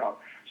talking about.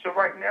 So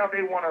right now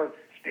they want to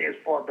stay as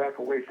far back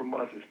away from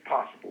us as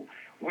possible,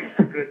 which is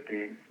a good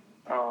thing.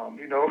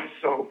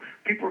 So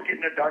people are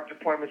getting their doctor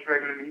appointments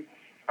regularly.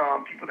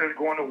 People that are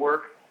going to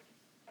work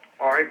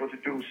are able to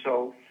do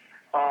so.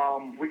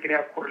 We can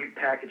have quarterly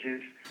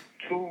packages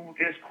to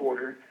this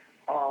quarter.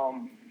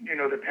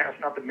 They're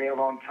passing out the mail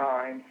on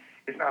time.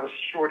 It's not a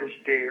shortage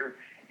there.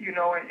 And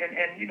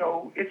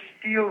it's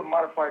still a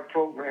modified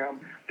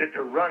program that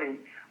they're running,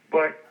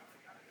 but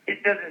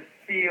it doesn't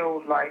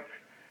feel like,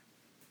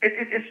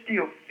 it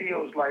still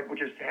feels like we're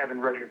just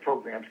having regular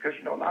programs, because,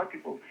 a lot of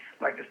people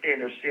like to stay in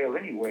their cell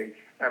anyway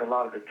at a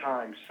lot of the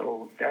time,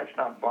 so that's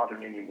not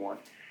bothering anyone.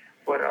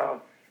 But,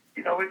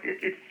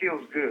 it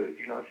feels good,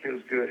 it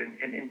feels good.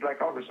 And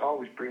Black August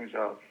always brings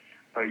a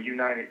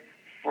united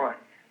front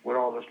with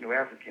all us New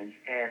Africans,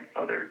 and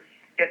other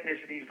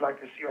ethnicities like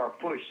to see our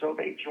push, so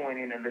they join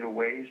in little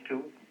ways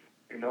too,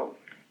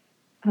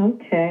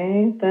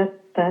 Okay,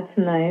 that's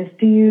nice.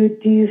 Do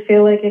you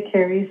feel like it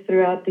carries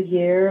throughout the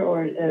year,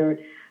 or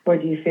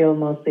do you feel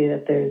mostly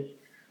that there's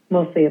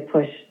mostly a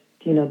push,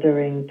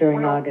 during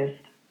August?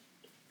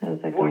 How's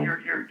that going?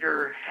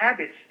 Your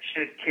habits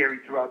should carry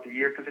throughout the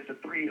year because it's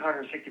a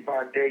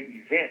 365-day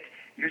event.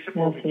 You're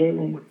supposed to keep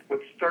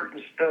with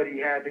certain study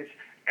habits,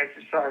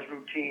 exercise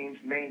routines,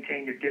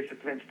 maintain your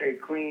discipline, stay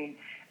clean,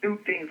 do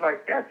things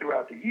like that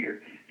throughout the year.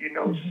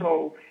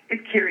 So it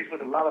carries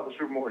with a lot of us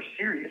who are more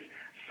serious.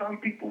 Some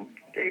people,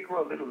 they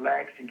grow a little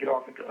lax and get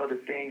off into other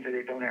things that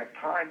they don't have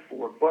time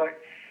for. But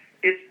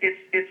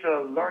it's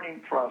a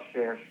learning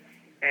process,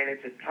 and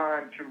it's a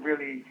time to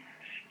really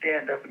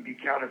stand up and be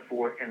counted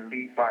for and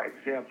lead by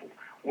example.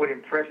 What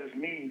impresses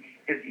me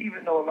is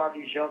even though a lot of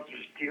these youngsters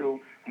are still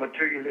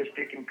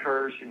materialistic and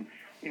curse and,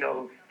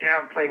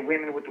 downplay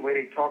women with the way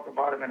they talk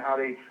about them and how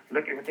they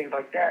look at them and things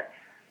like that,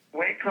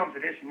 when it comes to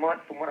this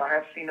month, from what I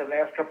have seen the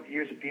last couple of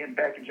years of being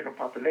back in general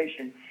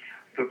population,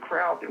 the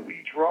crowd that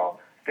we draw,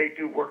 they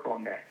do work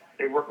on that.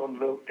 They work on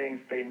little things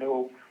they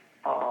know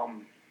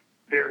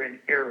they're in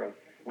error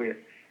with,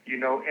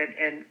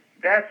 and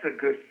that's a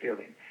good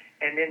feeling.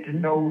 And then to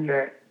know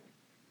that,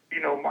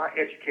 my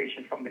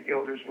education from the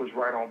elders was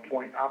right on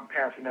point. I'm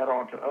passing that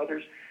on to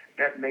others.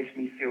 That makes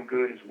me feel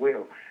good as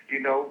well.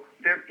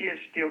 There is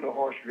still the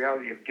harsh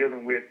reality of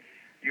dealing with,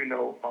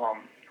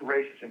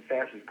 racist and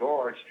fascist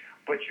guards,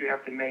 but you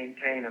have to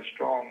maintain a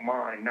strong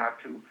mind not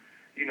to,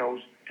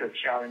 to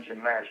challenge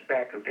and lash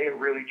back because they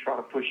really try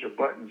to push your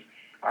buttons.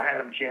 I had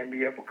them jam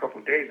me up a couple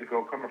of days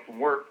ago coming from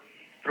work,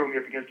 threw me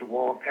up against the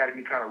wall, patted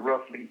me kind of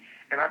roughly,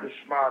 and I just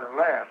smiled and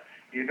laughed.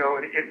 And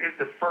it's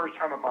the first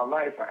time in my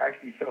life I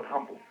actually felt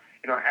humble.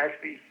 I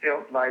actually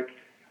felt like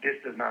this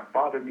does not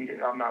bother me.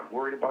 I'm not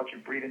worried about you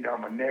breathing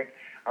down my neck.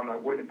 I'm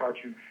not worried about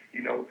you,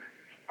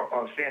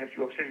 saying a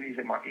few obscenities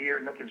in my ear.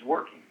 Nothing's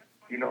working.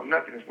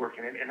 Nothing is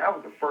working. And that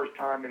was the first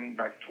time in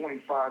like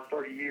 25,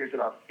 30 years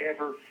that I've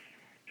ever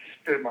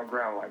stood my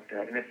ground like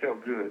that, and it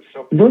felt good.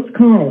 So this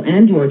call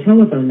and your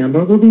telephone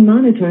number will be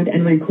monitored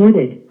and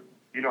recorded.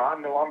 I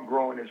know I'm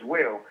growing as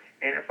well.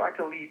 And if I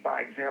can lead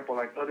by example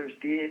like others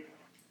did,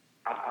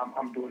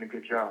 I'm doing a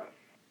good job.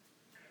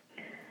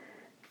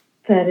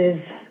 That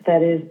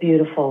is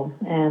beautiful,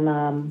 and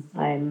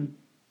I'm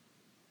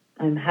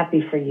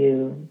happy for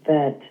you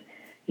that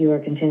you are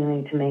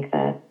continuing to make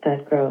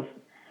that growth.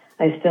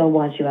 I still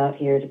want you out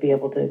here to be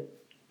able to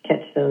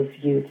catch those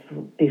youth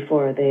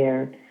before they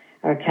are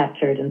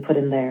captured and put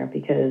in there,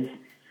 because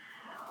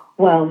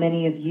while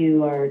many of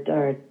you are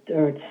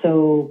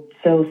so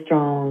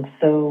strong,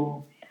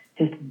 so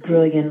just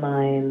brilliant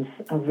minds,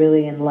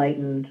 really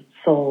enlightened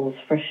souls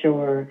for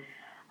sure,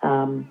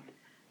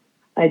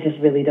 I just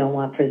really don't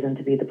want prison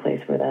to be the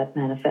place where that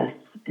manifests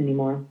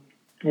anymore,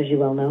 as you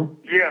well know.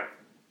 Yeah.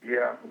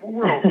 Well,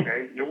 we're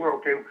okay. We're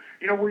okay.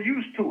 We're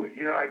used to it.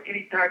 Like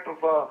any type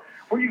of,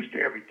 we're used to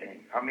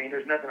everything. I mean,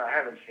 there's nothing I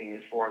haven't seen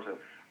as far as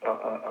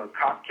a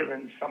cop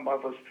killing some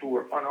of us who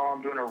were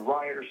unarmed during a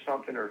riot or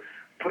something, or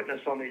putting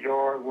us on the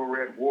yard where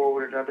we're at war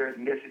with another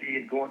ethnicity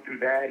and going through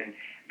that, and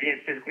being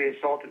physically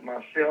assaulted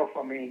myself.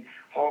 I mean,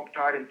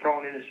 hog-tied and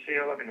thrown in a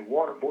cell. I've been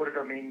waterboarded.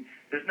 I mean,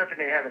 there's nothing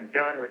they haven't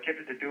done or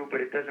attempted to do, but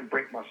it doesn't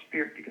break my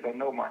spirit because I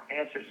know my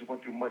ancestors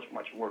went through much,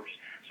 much worse.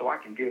 So I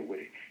can deal with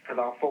it because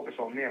I'll focus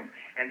on them.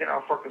 And then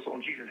I'll focus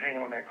on Jesus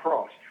hanging on that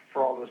cross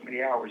for all those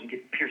many hours and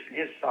get pierced in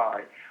his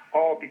side,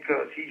 all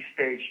because he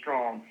stayed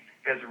strong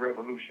as a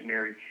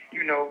revolutionary,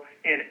 in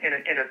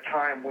a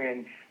time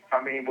when,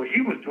 I mean, what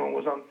he was doing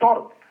was unthought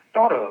of.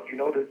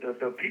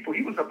 The people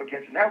he was up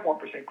against in that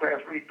 1% class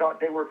really thought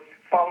they were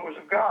followers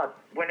of God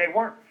when they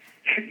weren't.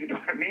 You know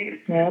what I mean?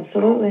 Yeah,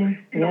 absolutely.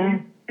 So, you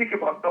think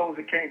about those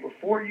that came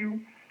before you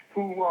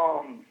who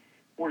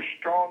were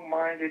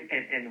strong-minded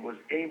and was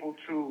able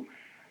to,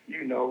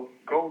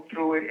 go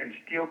through it and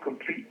still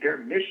complete their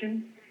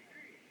mission.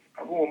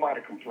 Who am I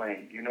to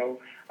complain?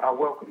 I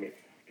welcome it.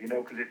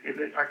 Because it,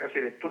 like I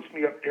said, it puts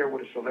me up there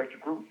with a select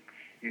group,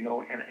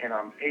 and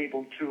I'm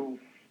able to,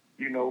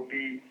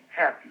 be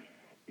happy,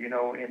 and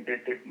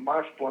that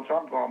once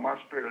I'm gone, my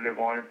spirit will live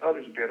on and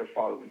others will be able to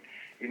follow me,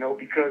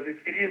 because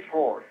it is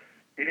hard.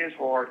 It is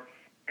hard,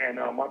 and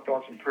my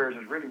thoughts and prayers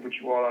is really with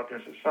you all out there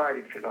in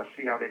society, because I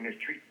see how they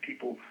mistreat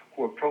people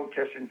who are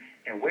protesting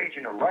and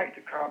waging a right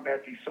to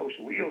combat these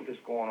social ills that's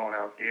going on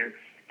out there,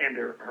 and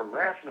they're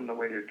harassing them the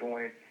way they're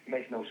doing it. It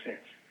makes no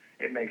sense.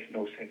 It makes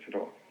no sense at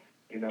all,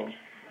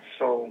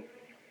 So,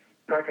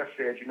 like I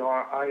said,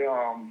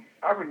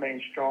 I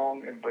remain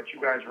strong, but you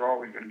guys are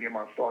always going to be in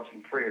my thoughts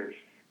and prayers.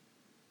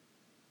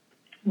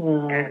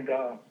 Wow. And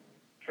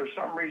for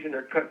some reason,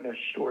 they're cutting us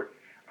short.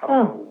 I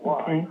don't know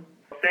why. Okay.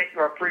 Thank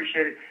you. I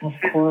appreciate it. Of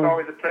Sis, course. it's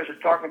always a pleasure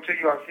talking to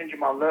you. I'll send you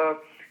my love,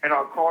 and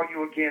I'll call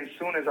you again as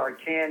soon as I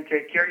can.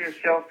 Take care of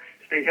yourself.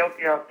 Stay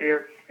healthy out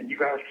there, and you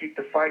guys keep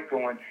the fight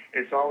going.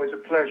 It's always a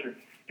pleasure.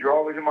 You're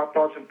always in my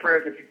thoughts and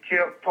prayers. If you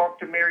talk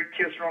to Mary,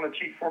 kiss her on the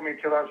cheek for me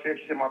until I said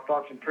she's in my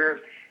thoughts and prayers,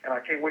 and I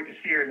can't wait to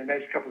see her in the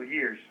next couple of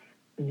years.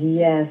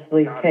 Yes,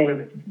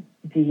 okay.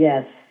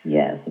 Yes.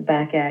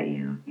 Back at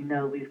you.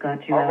 We've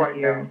got you All out right,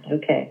 here. now.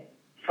 Okay.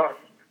 Talk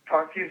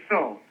Talk to you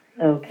soon.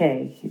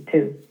 Okay, you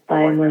too. Bye,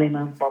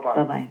 Wilima. Bye-bye.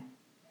 Bye-bye.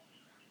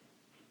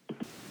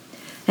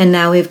 And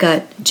now we've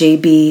got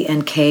JB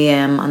and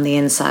KM on the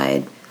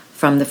inside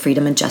from the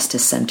Freedom and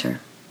Justice Center.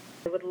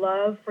 I would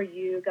love for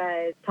you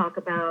guys to talk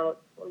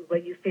about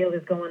what you feel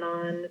is going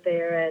on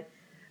there at,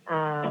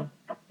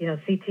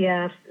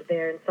 CTF,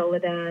 there in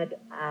Soledad.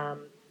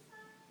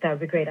 That would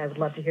be great. I would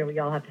love to hear what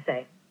y'all have to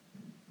say.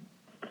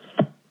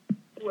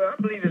 Well,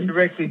 I believe it's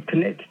directly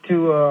connected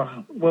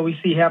to what we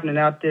see happening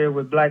out there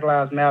with Black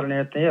Lives Matter and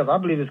everything else. I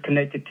believe it's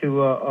connected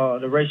to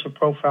the racial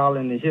profile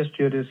and the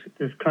history of this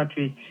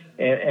country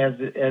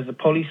as a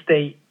police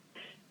state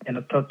and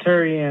a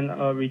totalitarian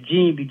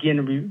regime begin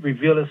to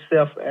reveal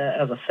itself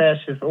as a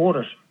fascist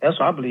order. That's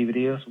what I believe it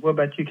is. What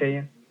about you,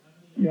 KN?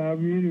 Yeah, I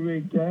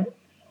reiterate that.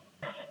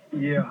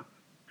 Yeah.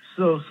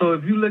 So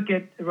if you look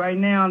at right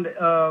now,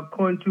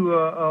 according to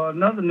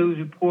another news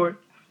report,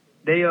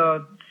 they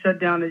shut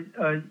down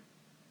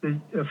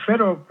the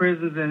federal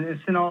prisons and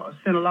sent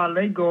a lot of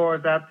their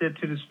guards out there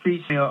to the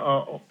streets,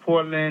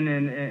 Portland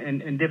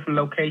and different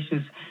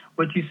locations.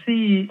 What you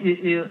see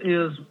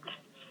is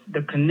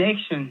the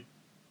connection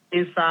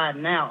inside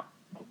and out,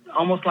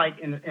 almost like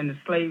in the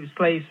slave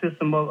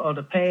system of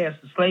the past.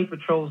 The slave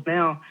patrols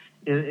now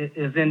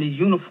is in these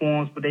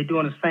uniforms, but they're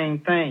doing the same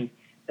thing.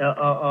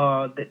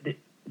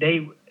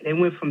 They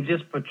went from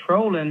just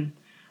patrolling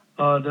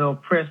the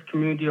oppressed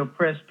community,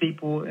 oppressed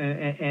people,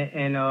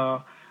 and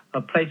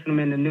placing them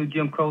in the new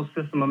Jim Crow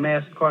system of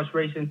mass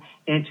incarceration,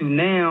 into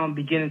now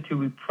beginning to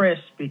repress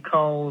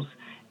because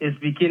it's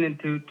beginning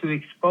to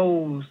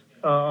expose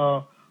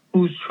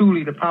who's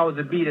truly the powers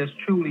that be that's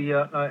truly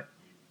at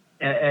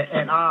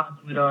odds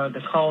with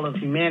the call of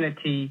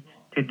humanity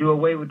to do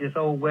away with this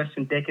old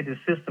Western decadent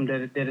system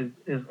that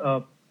is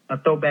a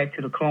throwback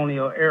to the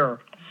colonial era.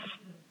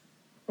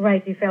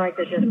 Right. You feel like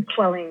they're just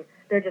quelling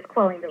the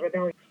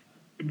rebellion.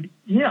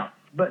 Yeah,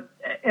 but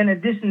in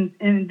addition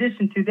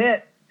to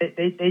that,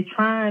 they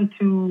trying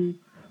to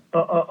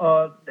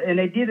and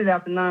they did it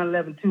after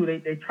 9/11 too.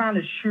 They trying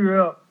to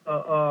shore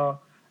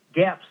up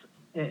gaps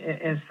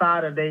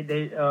inside of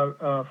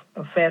a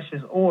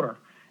fascist order.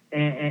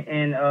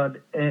 And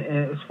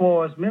as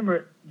far as,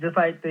 remember, just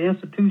like the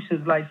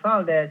institutions like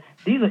Soledad,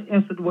 these are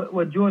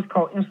what George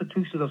called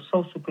institutions of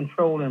social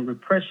control and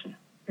repression.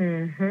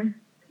 Mm-hmm.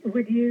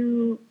 Would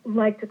you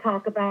like to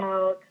talk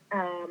about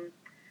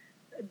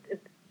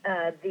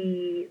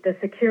the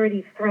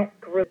security threat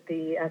group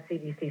the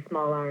CDC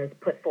Small R has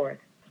put forth?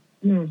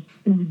 Yes,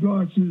 in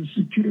regards to the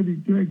security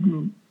threat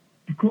group,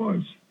 of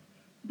course,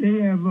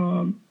 they have.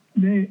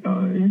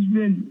 It's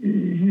been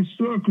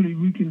historically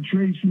we can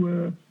trace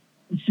where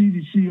the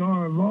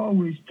CDCR have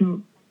always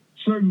took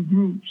certain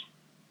groups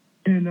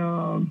and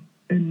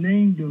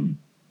named them,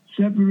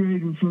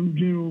 separate them from the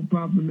general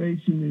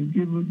population, and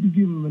give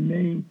them a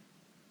name,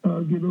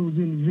 give those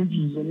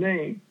individuals a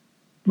name.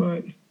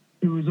 But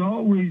it was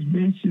always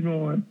based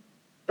on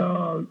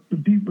the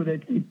people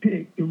that they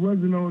picked. It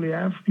wasn't only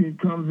African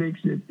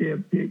convicts that they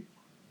picked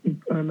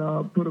and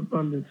put up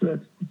under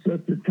such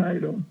a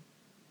title.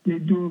 They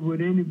do it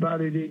with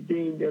anybody they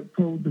deem that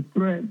posed a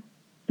threat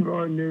to the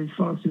ordinary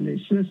functioning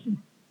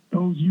system.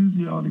 Those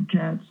usually are the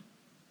cats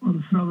or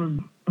the fellas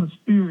of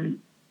spirit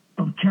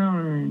of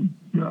countering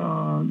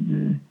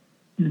the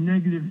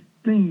negative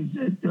things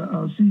that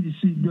the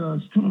CDC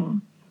does to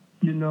them.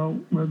 You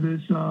know, whether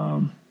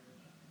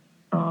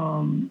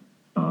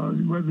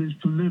it's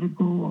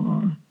political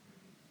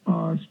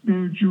or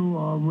spiritual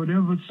or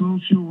whatever,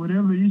 social,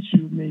 whatever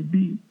issue it may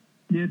be,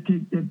 they'll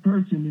take that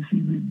person if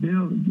he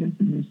rebels against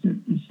them and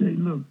simply say,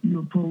 look,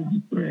 you pose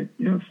a threat,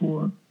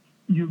 therefore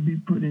you'll be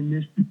put in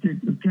this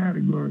particular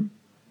category.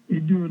 They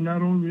do it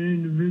not only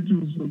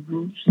individuals but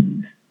groups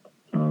and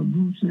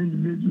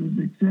individuals,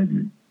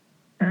 etc.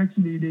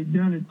 Actually, they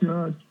done it to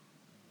us.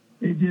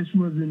 They just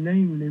wasn't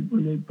naming it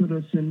when they put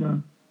us in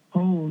the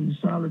hole in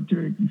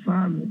solitary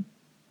confinement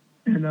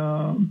and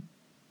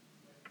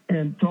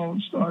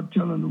start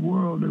telling the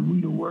world that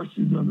we the worst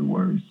of the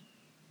worst,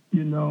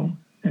 you know.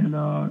 And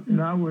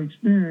our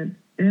experience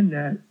in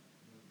that,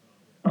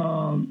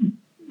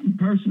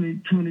 personally,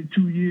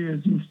 22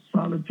 years of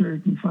solitary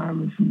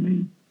confinement for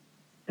me.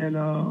 And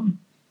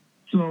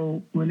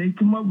so when they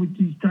come up with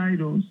these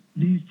titles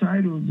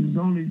is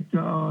only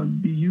to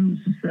be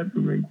used to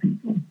separate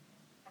people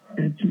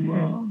and to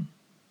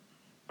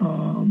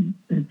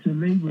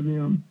label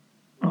them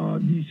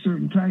these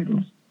certain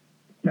titles.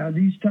 Now,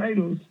 these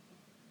titles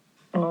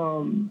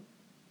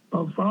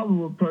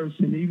follow a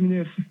person, even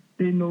if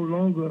they no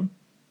longer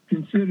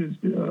considered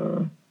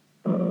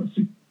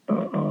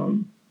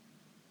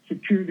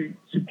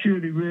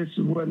security risks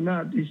or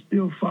whatnot. They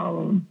still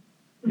follow them.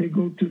 They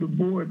go to the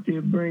board,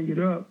 they'll bring it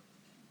up.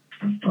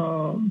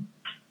 They'll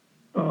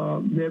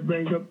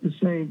bring up the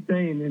same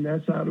thing, and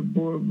that's how the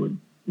board would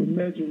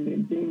measure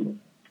and deem it.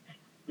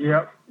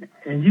 Yep,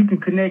 and you can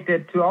connect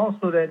that to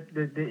also that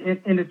the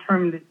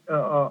indeterminate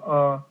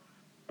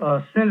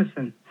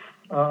sentencing,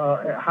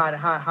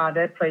 how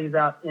that plays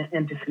out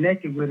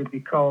interconnected with it,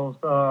 because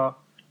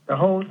The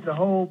whole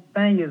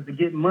thing is to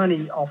get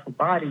money off of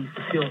bodies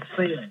to fill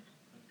cells.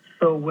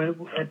 So when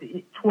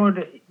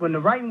the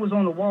writing was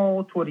on the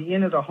wall toward the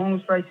end of the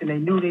home strikes, and they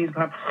knew they was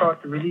going to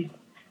start to release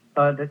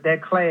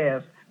that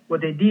class,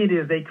 what they did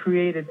is they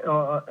created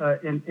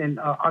in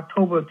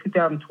October of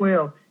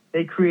 2012,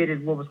 they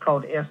created what was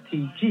called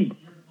STG,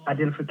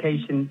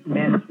 Identification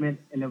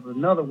Management, and there was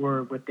another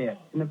word with that,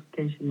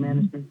 Identification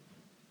Management,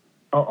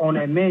 on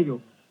that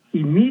manual.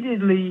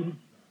 Immediately,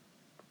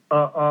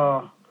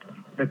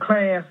 the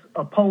class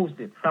opposed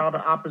it, filed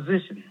an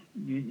opposition.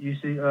 You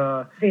see,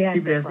 people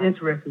that's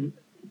interested,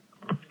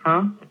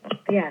 huh?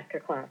 The Asker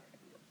class.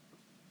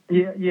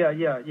 Yeah.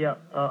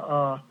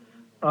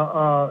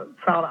 Filed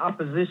an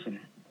opposition,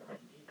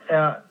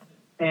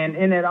 and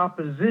in that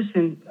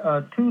opposition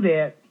to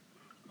that,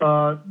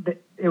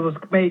 it was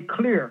made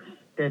clear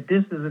that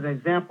this is an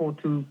example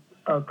to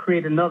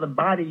create another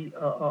body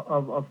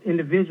of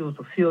individuals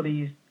to fill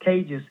these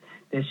cages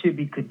that should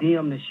be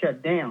condemned and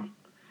shut down.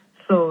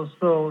 So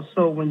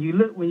when you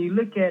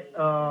look at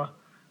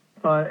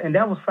and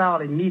that was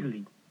filed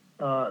immediately.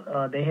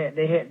 They had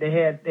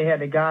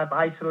the guys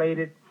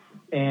isolated,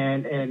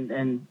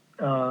 and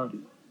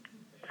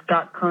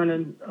Scott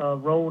Kernan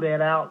rolled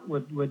that out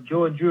with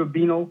George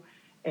Urbino,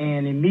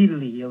 and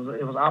immediately it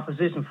was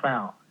opposition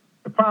filed.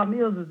 The problem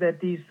is that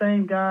these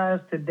same guys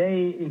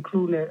today,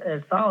 including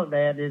at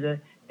Soledad,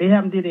 they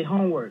haven't did their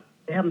homework.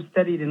 They haven't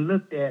studied and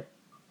looked at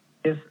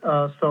this.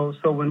 So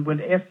when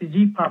the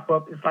SCG pop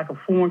up, it's like a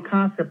foreign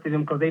concept to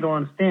them because they don't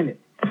understand it.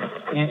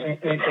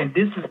 And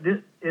this is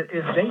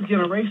their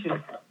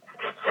generation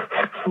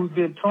who's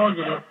been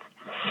targeted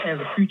as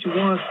the future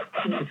ones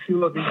to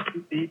fill up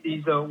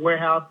these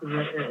warehouses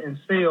and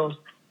sales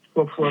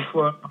for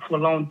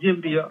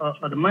longevity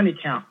of the money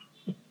count.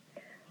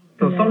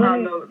 So somehow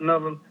or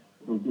another,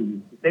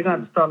 they're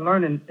going to start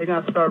learning. They're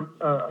going to start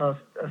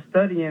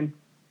studying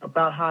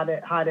about how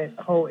that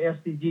whole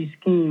SDG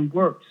scheme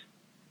works.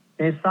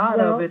 Inside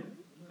of it.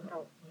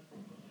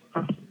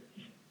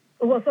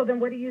 Well, so then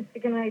what do you,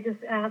 can I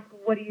just ask,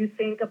 what do you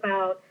think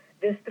about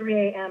this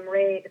 3 a.m.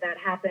 raid that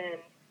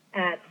happened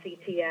at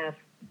CTF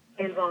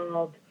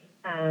involved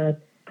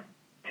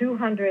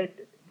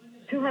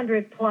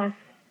 200 plus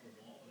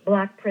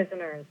black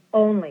prisoners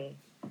only,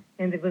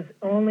 and it was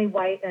only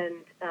white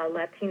and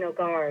Latino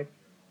guards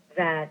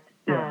that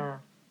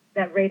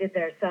raided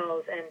their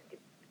cells and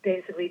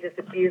basically just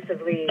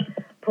abusively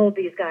pulled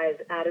these guys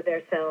out of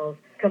their cells,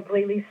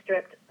 completely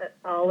stripped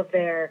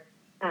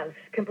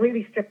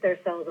their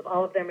cells of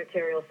all of their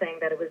material, saying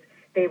that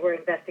they were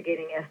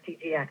investigating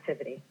STG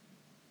activity.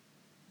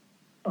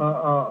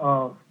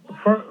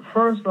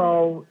 First of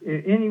all,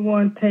 if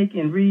anyone take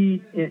and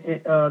read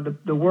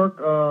the work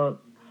A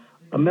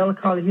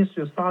Melancholy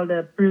History of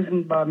Soledad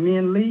Prison by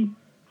Min Lee,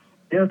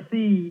 they'll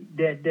see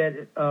that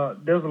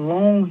there's a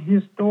long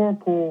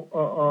historical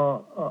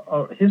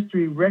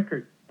history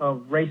record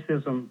of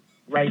racism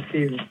right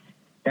there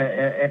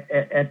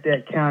at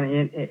that county,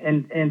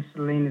 and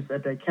Salinas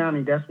at that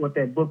county. That's what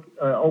that book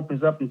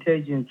opens up and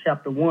tells you in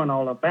chapter 1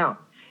 all about.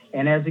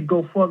 And as you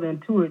go further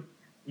into it,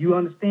 you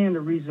understand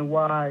the reason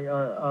why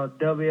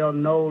W.L.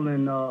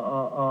 Nolan,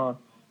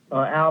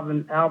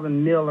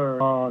 Alvin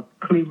Miller,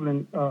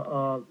 Cleveland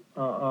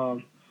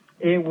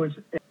Edwards,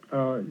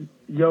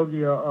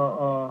 Yogi,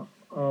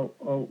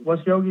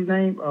 what's Yogi's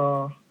name?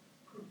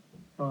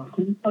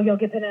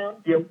 Yogi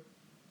Pinnell?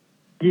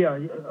 Yeah,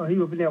 he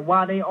was there.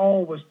 Why they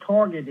all was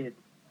targeted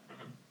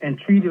and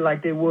treated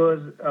like they was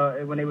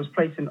when they was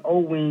placed in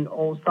O-Wing,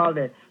 Old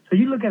Soledad. So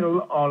you look at a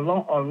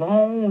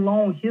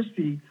long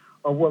history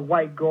of what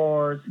white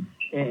guards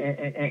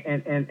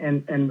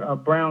and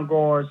brown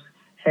guards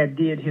had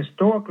did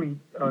historically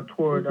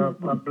toward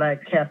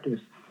black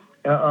captives.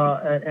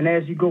 And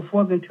as you go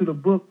further into the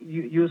book,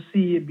 you'll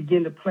see it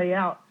begin to play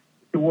out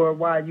to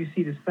why you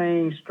see the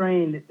same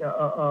strain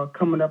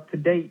coming up to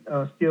date,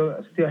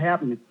 still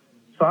happening.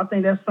 So I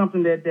think that's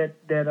something that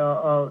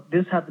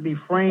this has to be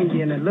framed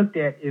in and looked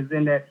at is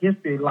in that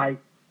history light,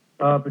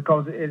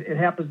 because it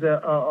happens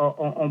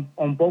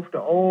on both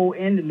the old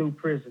and the new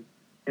prison.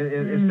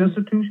 It's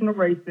institutional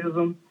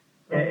racism,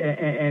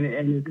 and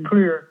it's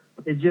clear.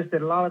 It's just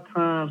that a lot of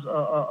times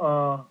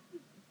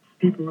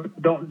people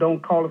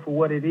don't call it for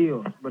what it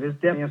is, but it's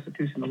definitely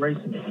institutional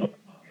racism.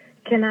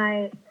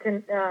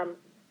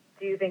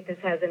 Do you think this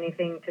has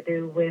anything to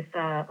do with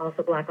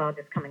also Black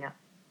August coming up?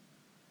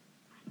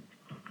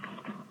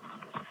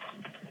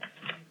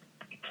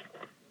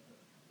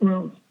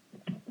 Well,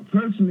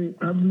 personally,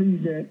 I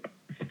believe that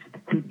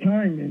the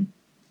timing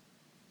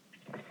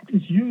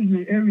is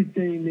usually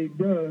everything they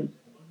does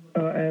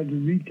as a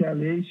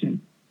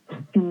retaliation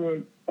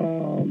toward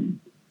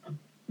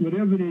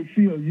whatever they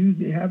feel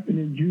usually happen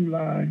in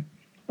July,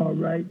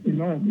 right, in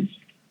August.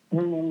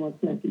 Hold on 1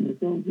 second.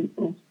 It's okay,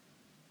 folks.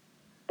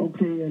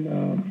 Okay,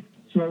 and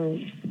so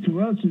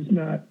to us,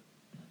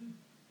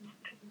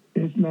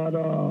 it's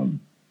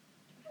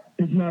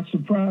not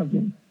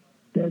surprising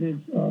that it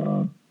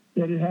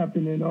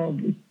happened in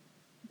August.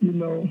 You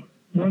know,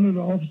 one of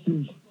the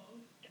officers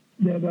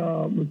that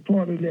was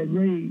part of that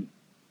raid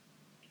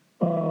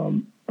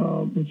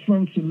was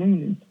from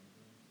Salinas,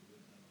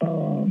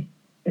 and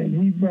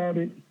he brought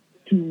it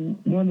to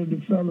one of the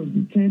fellows'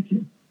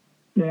 attention.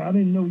 That I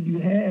didn't know you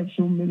had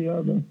so many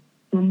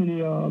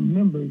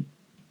members,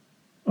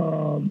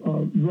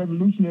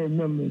 revolutionary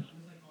members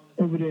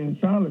over there in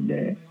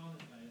Soledad,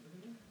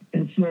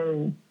 and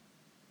so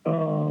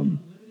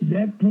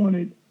that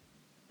pointed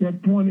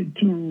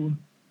to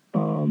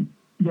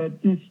that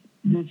this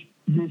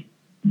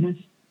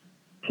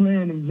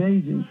planned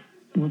invasion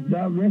was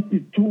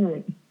directed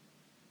toward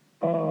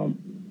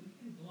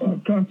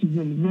conscious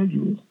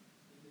individuals,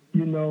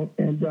 you know,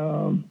 and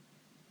to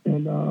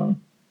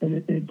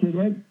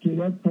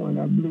that point,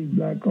 I believe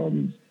Black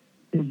Caucus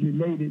is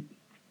related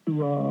to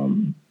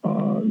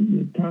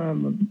the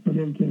time for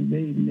them to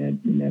invade in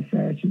that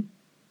fashion,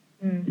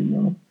 you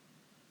know.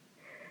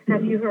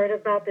 Have you heard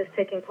about this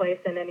taking place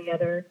in any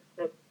other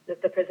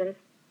the prisons?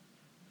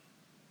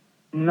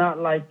 Not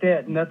like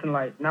that. Not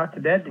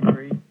to that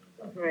degree.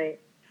 Right.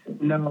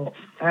 No.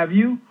 Have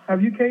you,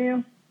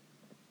 KM?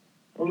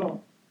 Hold on.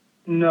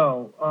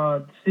 No.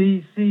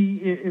 See,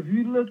 if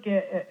you look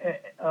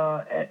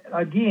at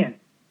again,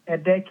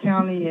 at that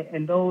county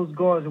and those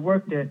guards that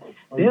work there,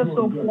 they're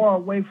so far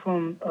away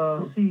from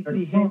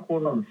CDC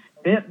headquarters.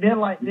 They're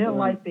like their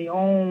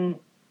own.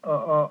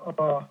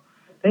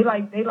 They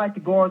like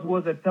the guards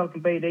was at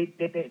Pelican Bay.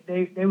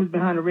 They was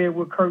behind the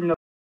redwood curtain.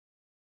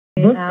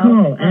 This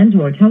call and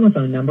your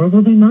telephone number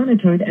will be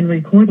monitored and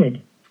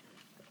recorded.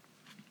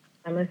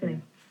 I'm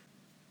listening.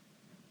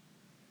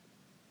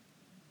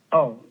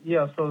 Oh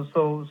yeah, so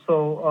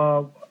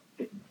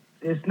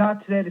it's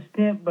not to that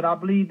extent, but I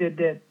believe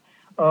that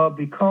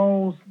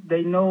because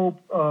they know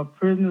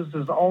prisoners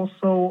is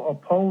also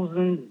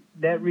opposing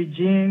that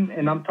regime,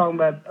 and I'm talking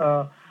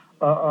about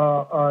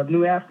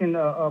New African,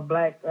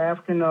 Black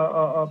African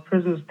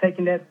prisoners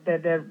taking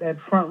that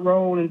front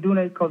role and doing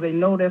it because they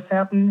know that's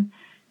happening.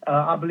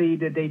 I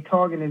believe that they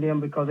targeted them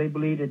because they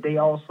believe that they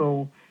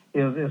also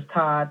is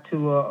tied to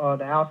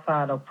the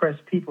outside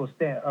oppressed people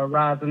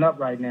rising up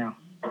right now.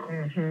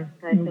 Mm-hmm.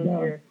 I think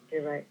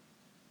you're right.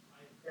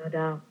 No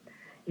doubt.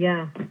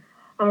 Yeah.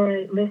 All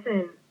right.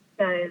 Listen,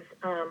 guys.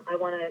 I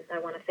want to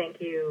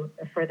thank you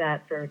for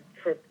that, for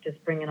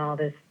just bringing all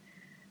this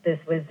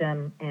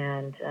wisdom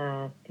and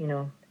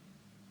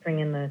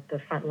bringing the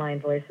frontline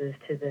voices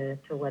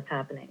to what's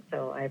happening.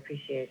 So I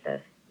appreciate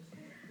this.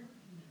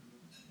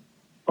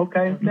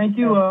 Okay, thank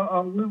you.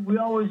 We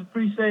always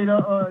appreciate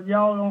y'all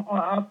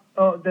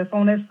that's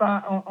on that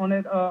side on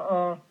that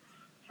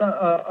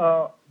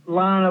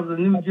line of the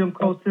new Jim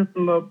Crow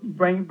system.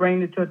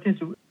 Bring it to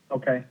attention.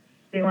 Okay.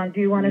 Do you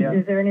want to? Yeah.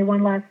 Is there any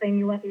one last thing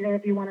you want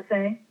to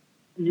say?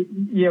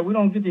 Yeah, we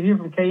don't get to hear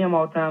from KM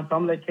all the time, so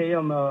I'm gonna let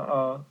KM.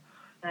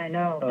 I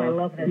know. I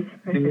love this.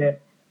 Do that.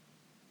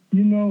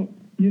 You know.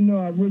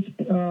 I wish,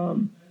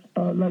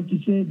 like you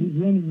said, this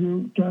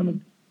interview kind of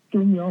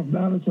threw me off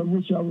balance. I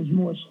wish I was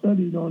more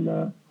studied on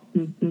the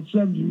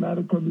subject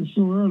matter because it's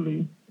so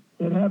early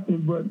that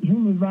happened. But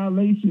human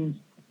violations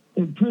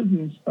in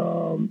prisons,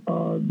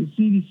 the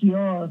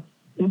CDCR,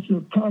 it's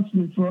a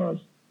constant for us,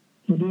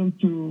 for them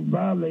to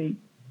violate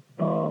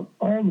all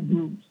the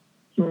groups.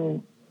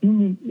 So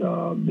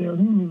there are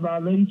human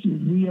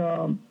violations. We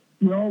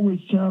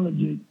always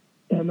challenge it,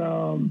 and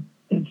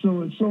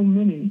so it's so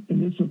many,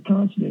 and it's a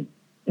constant.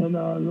 And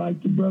like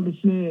the brother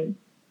said,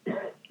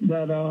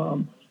 that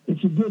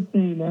it's a good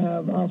thing to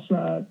have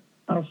outside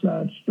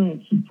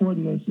strength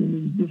supporting us in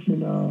these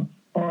different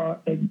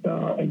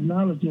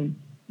acknowledging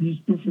these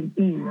different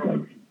things.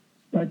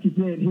 Like you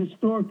said,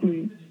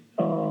 historically,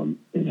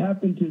 it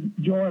happened to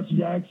George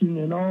Jackson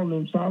and all of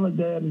them.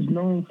 Soledad is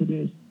known for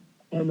this,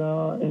 and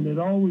it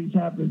always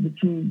happens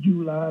between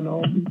July and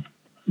August.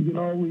 You can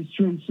always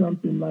trace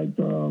something like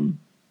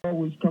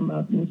always come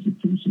out the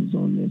institutions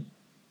on this,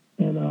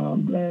 and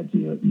I'm glad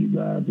you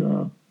guys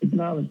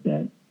acknowledge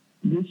that.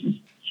 This is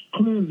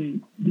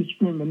clearly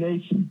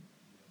discrimination,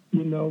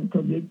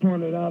 because they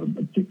pointed out a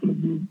particular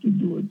group to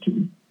do it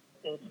too.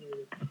 Thank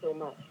you so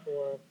much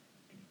for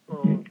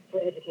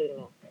educating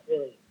us,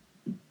 really.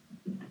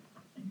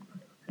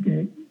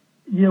 Okay.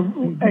 Yeah,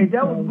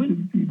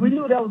 we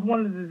knew that was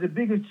one of the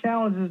biggest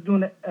challenges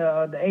during the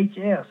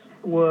HS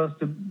was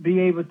to be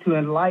able to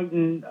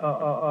enlighten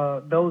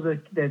those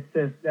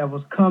that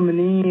was coming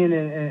in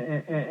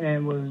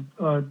and was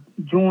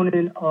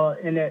joining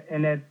in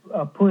that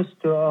push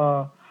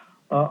to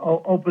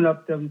open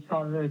up the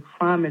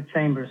climate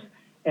chambers.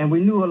 And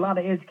we knew a lot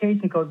of education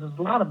because there's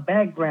a lot of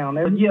background.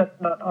 That's a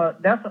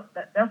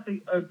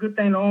good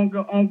thing, the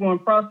ongoing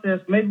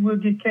process. Maybe we'll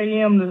get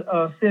KM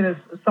to sit at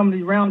some of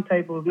these round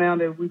tables now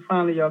that we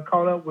finally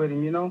caught up with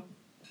him,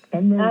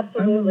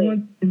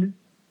 Absolutely.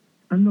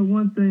 I know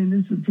one thing,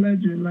 it's a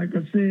pleasure. Like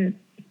I said,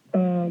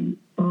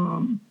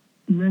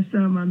 next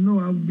time I know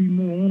I'll be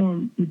more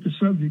armed with the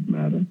subject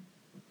matter,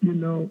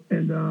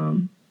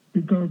 and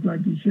because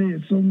like you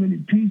said, so many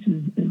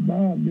pieces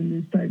involved in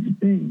this type of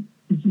thing.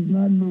 This is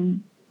not new,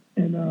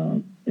 and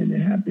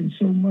it happens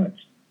so much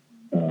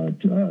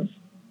to us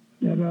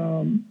that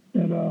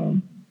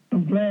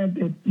I'm glad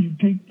that you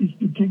picked this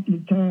particular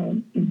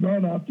time and brought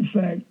point out the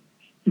fact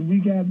that we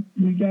got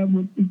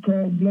what we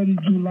call Bloody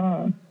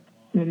July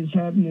that is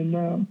happening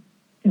now,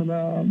 and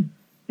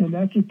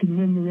that's a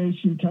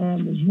commemoration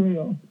time as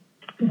well.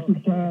 It's a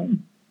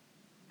time,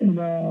 and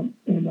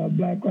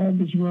Black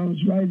August runs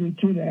right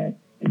into that,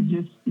 and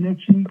just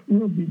next week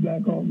will be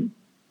Black August.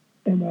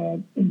 And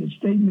the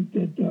statement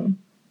that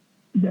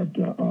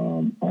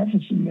the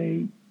officer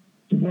made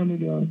to one of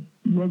the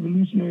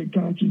Revolutionary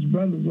Conscious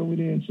brothers over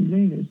there in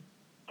Salinas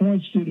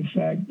points to the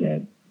fact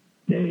that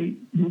this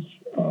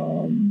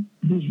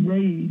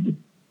raid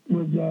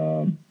was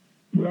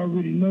we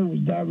already know was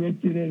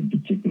directed at a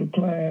particular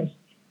class,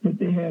 but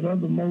they had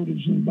other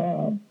motives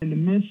involved. In the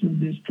midst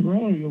of this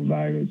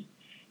coronavirus,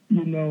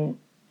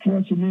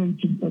 forcing them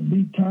to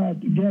be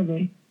tied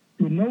together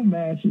with no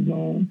masks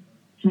on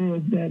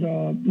says that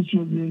this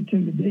was an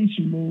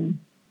intimidation move.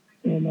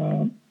 And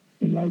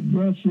like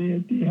Bruce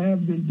said, they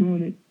have been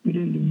doing it with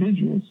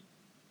individuals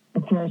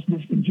across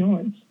different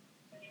joints,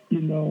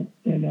 and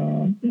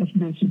that's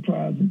been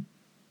surprising.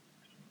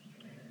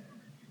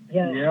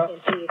 Yes,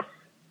 indeed.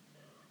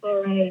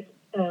 All right.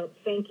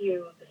 Thank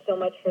you so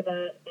much for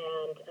that,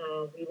 and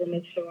we will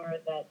make sure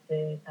that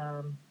the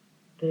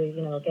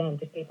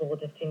people will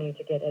continue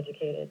to get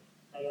educated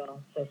by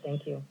y'all. So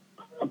thank you.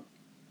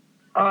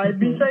 All right,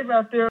 be safe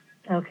out there.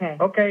 Okay.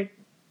 Okay.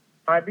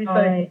 All right, be safe.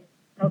 Right.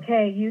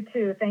 Okay, you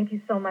too. Thank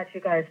you so much,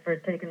 you guys, for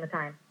taking the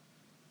time.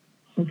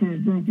 Okay,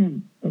 thank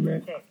you.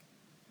 Okay.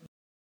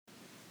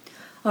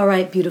 All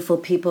right, beautiful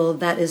people,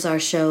 that is our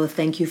show.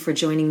 Thank you for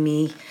joining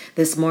me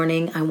this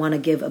morning. I want to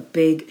give a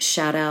big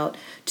shout out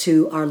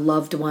to our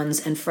loved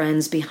ones and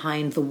friends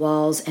behind the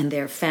walls and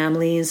their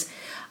families.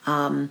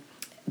 All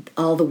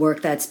the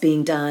work that's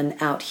being done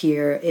out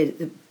here,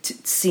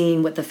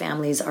 seeing what the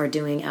families are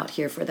doing out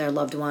here for their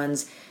loved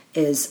ones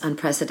is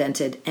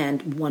unprecedented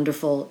and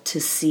wonderful to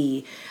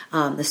see,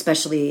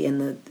 especially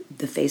in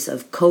the face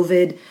of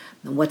COVID,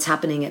 and what's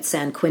happening at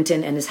San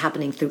Quentin and is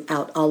happening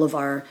throughout all of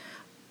our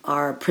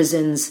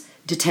prisons,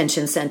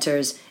 detention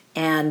centers,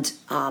 and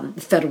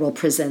federal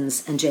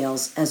prisons and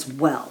jails as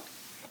well.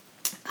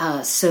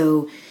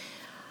 So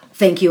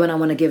thank you, and I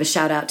want to give a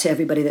shout out to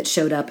everybody that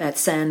showed up at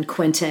San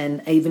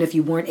Quentin, even if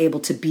you weren't able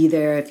to be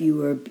there, if you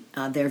were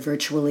there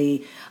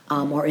virtually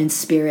or in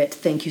spirit.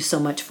 Thank you so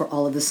much for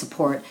all of the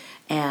support,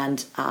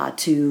 and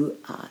to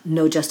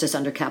No Justice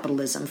Under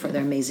Capitalism for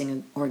their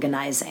amazing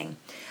organizing.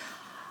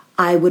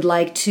 I would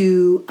like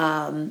to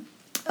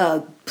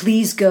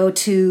please go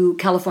to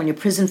California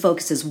Prison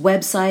Focus's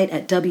website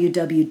at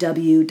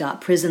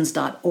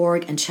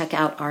www.prisons.org and check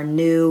out our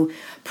new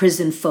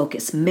Prison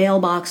Focus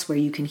mailbox, where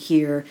you can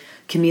hear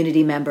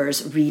community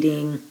members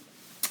reading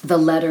the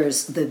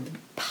letters, the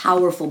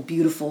powerful,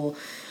 beautiful,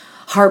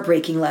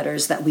 heartbreaking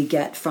letters that we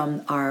get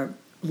from our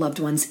loved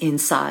ones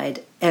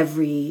inside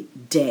every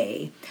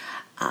day.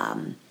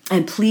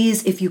 And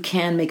please, if you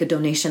can, make a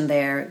donation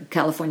there.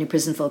 California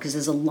Prison Focus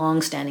is a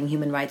long-standing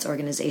human rights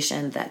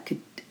organization that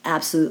could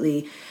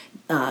absolutely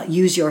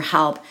use your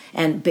help,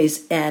 and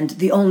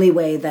the only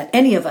way that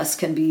any of us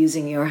can be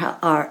using your help,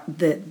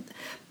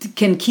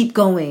 can keep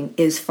going,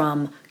 is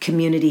from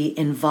community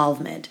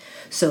involvement.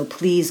 So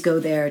please go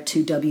there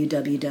to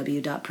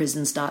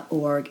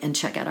www.prisons.org and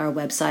check out our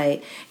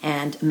website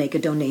and make a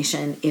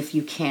donation if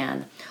you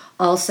can.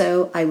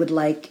 Also, I would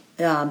like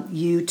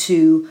you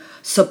to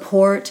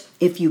support,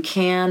 if you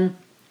can.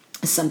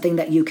 Something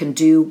that you can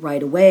do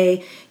right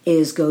away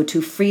is go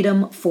to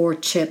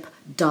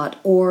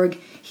freedomforchip.org.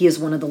 He is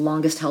one of the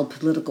longest held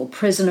political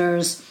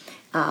prisoners.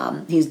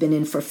 He's been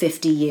in for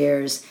 50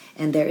 years,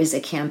 and there is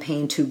a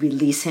campaign to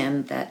release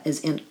him that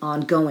is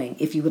ongoing.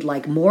 If you would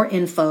like more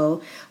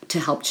info to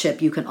help Chip,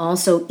 you can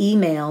also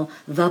email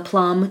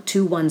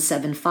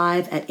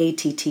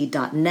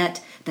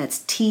theplum2175@att.net. That's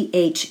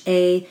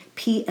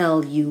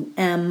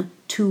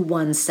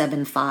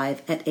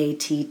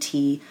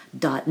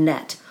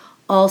THAPLUM2175@att.net.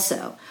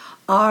 Also,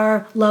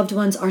 our loved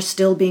ones are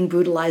still being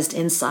brutalized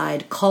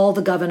inside. Call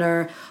the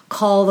governor,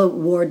 call the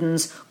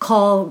wardens,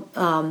 call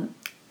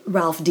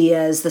Ralph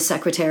Diaz, the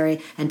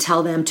secretary, and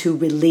tell them to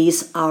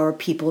release our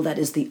people. That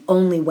is the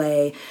only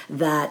way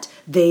that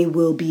they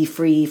will be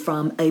free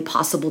from a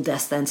possible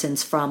death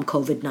sentence from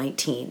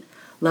COVID-19.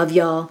 Love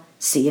y'all.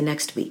 See you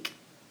next week.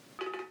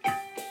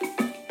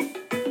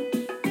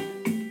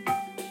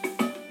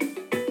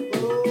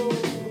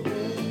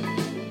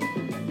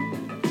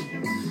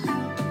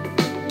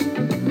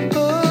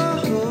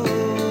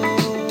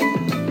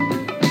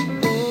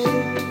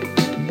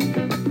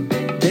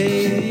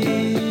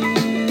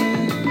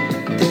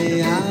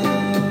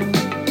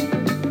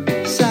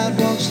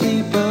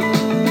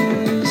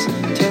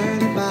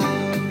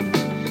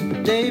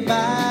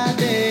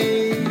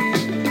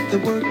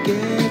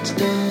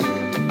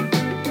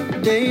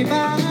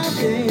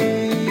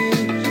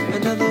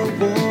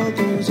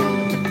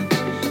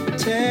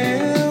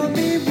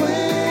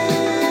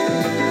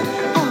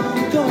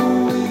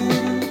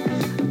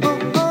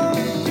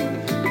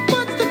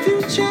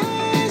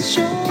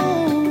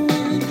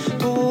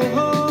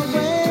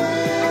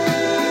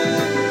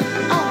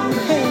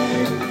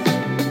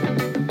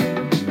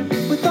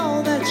 With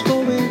all that's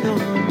going on.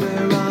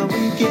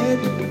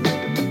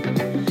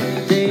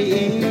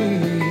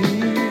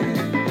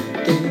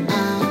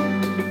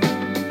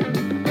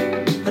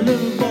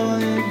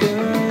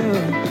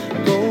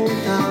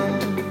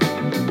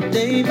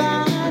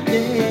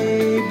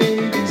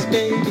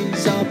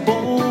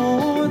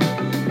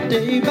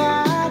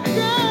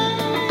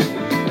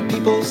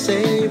 people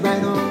say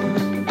right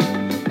on.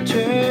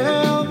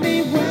 Tell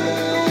me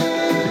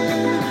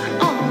where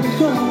are we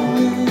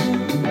going?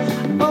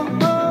 Oh,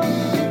 oh,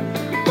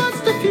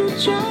 what's the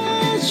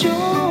future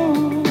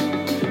show?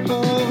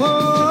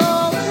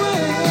 Oh,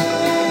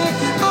 where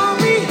are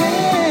we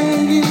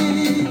headed?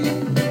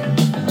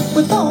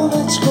 With all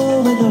that's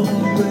going on,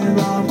 where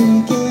are we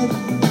getting?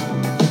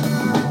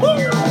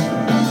 Ooh.